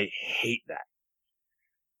firing. And I hate that.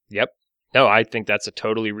 Yep. No, I think that's a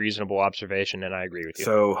totally reasonable observation, and I agree with you.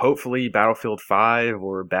 So hopefully Battlefield 5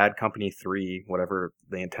 or Bad Company 3, whatever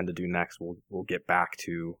they intend to do next, will get back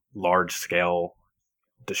to large-scale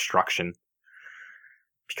destruction.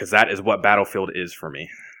 Because that is what Battlefield is for me.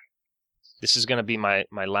 This is going to be my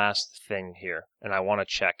last thing here, and I want to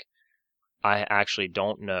check. I actually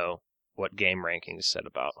don't know what Game Rankings said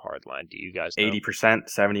about Hardline. Do you guys know? 80%,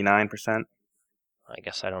 79%? I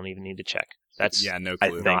guess I don't even need to check. That's no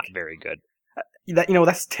clue. not very good.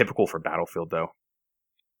 That's typical for Battlefield, though.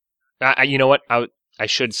 You know what? I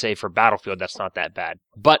should say for Battlefield, that's not that bad.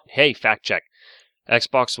 But hey, fact check.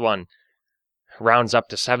 Xbox One rounds up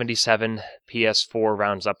to 77. PS4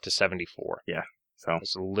 rounds up to 74. Yeah, so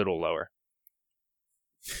it's a little lower.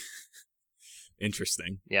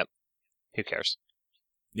 Interesting. Yep. Who cares?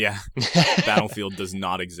 Yeah. Battlefield does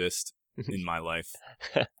not exist in my life.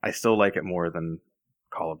 I still like it more than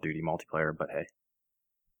Call of Duty multiplayer, but hey.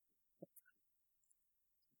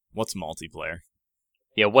 What's multiplayer?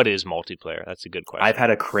 Yeah, what is multiplayer? That's a good question. I've had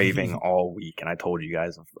a craving all week, and I told you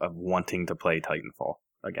guys of wanting to play Titanfall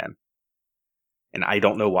again. And I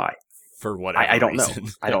don't know why. For whatever I don't reason.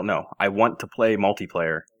 know. I don't know. I want to play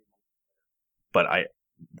multiplayer, but I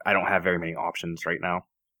don't have very many options right now.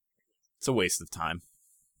 It's a waste of time.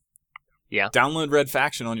 Yeah. Download Red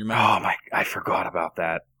Faction on your Mac. Oh my! I forgot about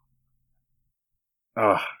that.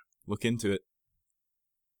 Ugh. Look into it.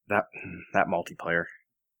 That multiplayer.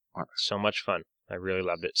 So much fun. I really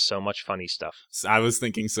loved it. So much funny stuff. I was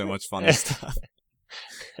thinking so much funny stuff.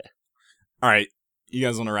 All right. You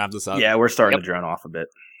guys want to wrap this up? Yeah, we're starting to drone off a bit.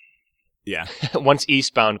 Yeah. Once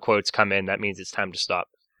eastbound quotes come in, that means it's time to stop.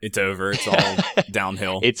 It's over. It's all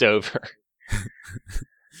downhill. It's over.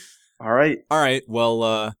 All right. All right.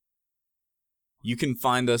 Well, you can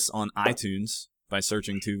find us on iTunes by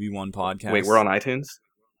searching 2v1 Podcast. Wait, we're on iTunes?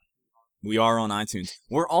 We are on iTunes.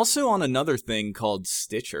 We're also on another thing called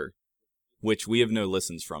Stitcher, which we have no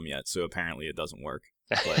listens from yet, so apparently it doesn't work.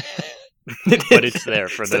 But, but it's there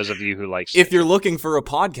for those of you who like Stitcher. If you're looking for a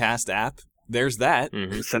podcast app, there's that.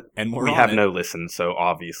 Mm-hmm. And we have no listens, so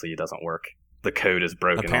obviously it doesn't work. The code is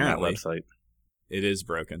broken apparently, on that website. It is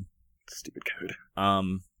broken. Stupid code.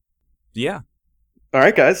 Yeah. All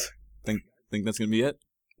right, guys. Think that's going to be it.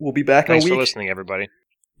 We'll be back in a week. Thanks for listening, everybody.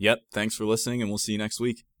 Yep. Thanks for listening, and we'll see you next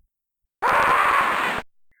week.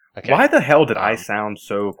 Okay. Why the hell did I sound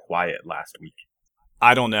so quiet last week?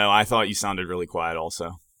 I don't know. I thought you sounded really quiet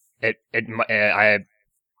also. I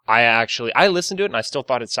listened to it and I still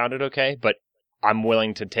thought it sounded okay, but I'm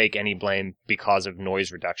willing to take any blame because of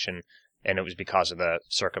noise reduction, and it was because of the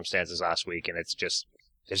circumstances last week, and it's just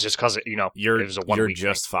because it was a 1 you're week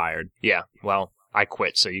just thing. fired. Yeah, well, I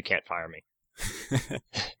quit, so you can't fire me.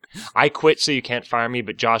 I quit, so you can't fire me,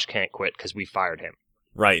 but Josh can't quit because we fired him.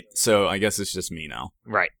 Right. So I guess it's just me now.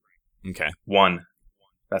 Right. Okay. One.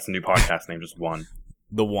 That's the new podcast name, just one.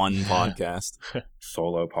 The One Podcast.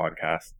 Solo podcast.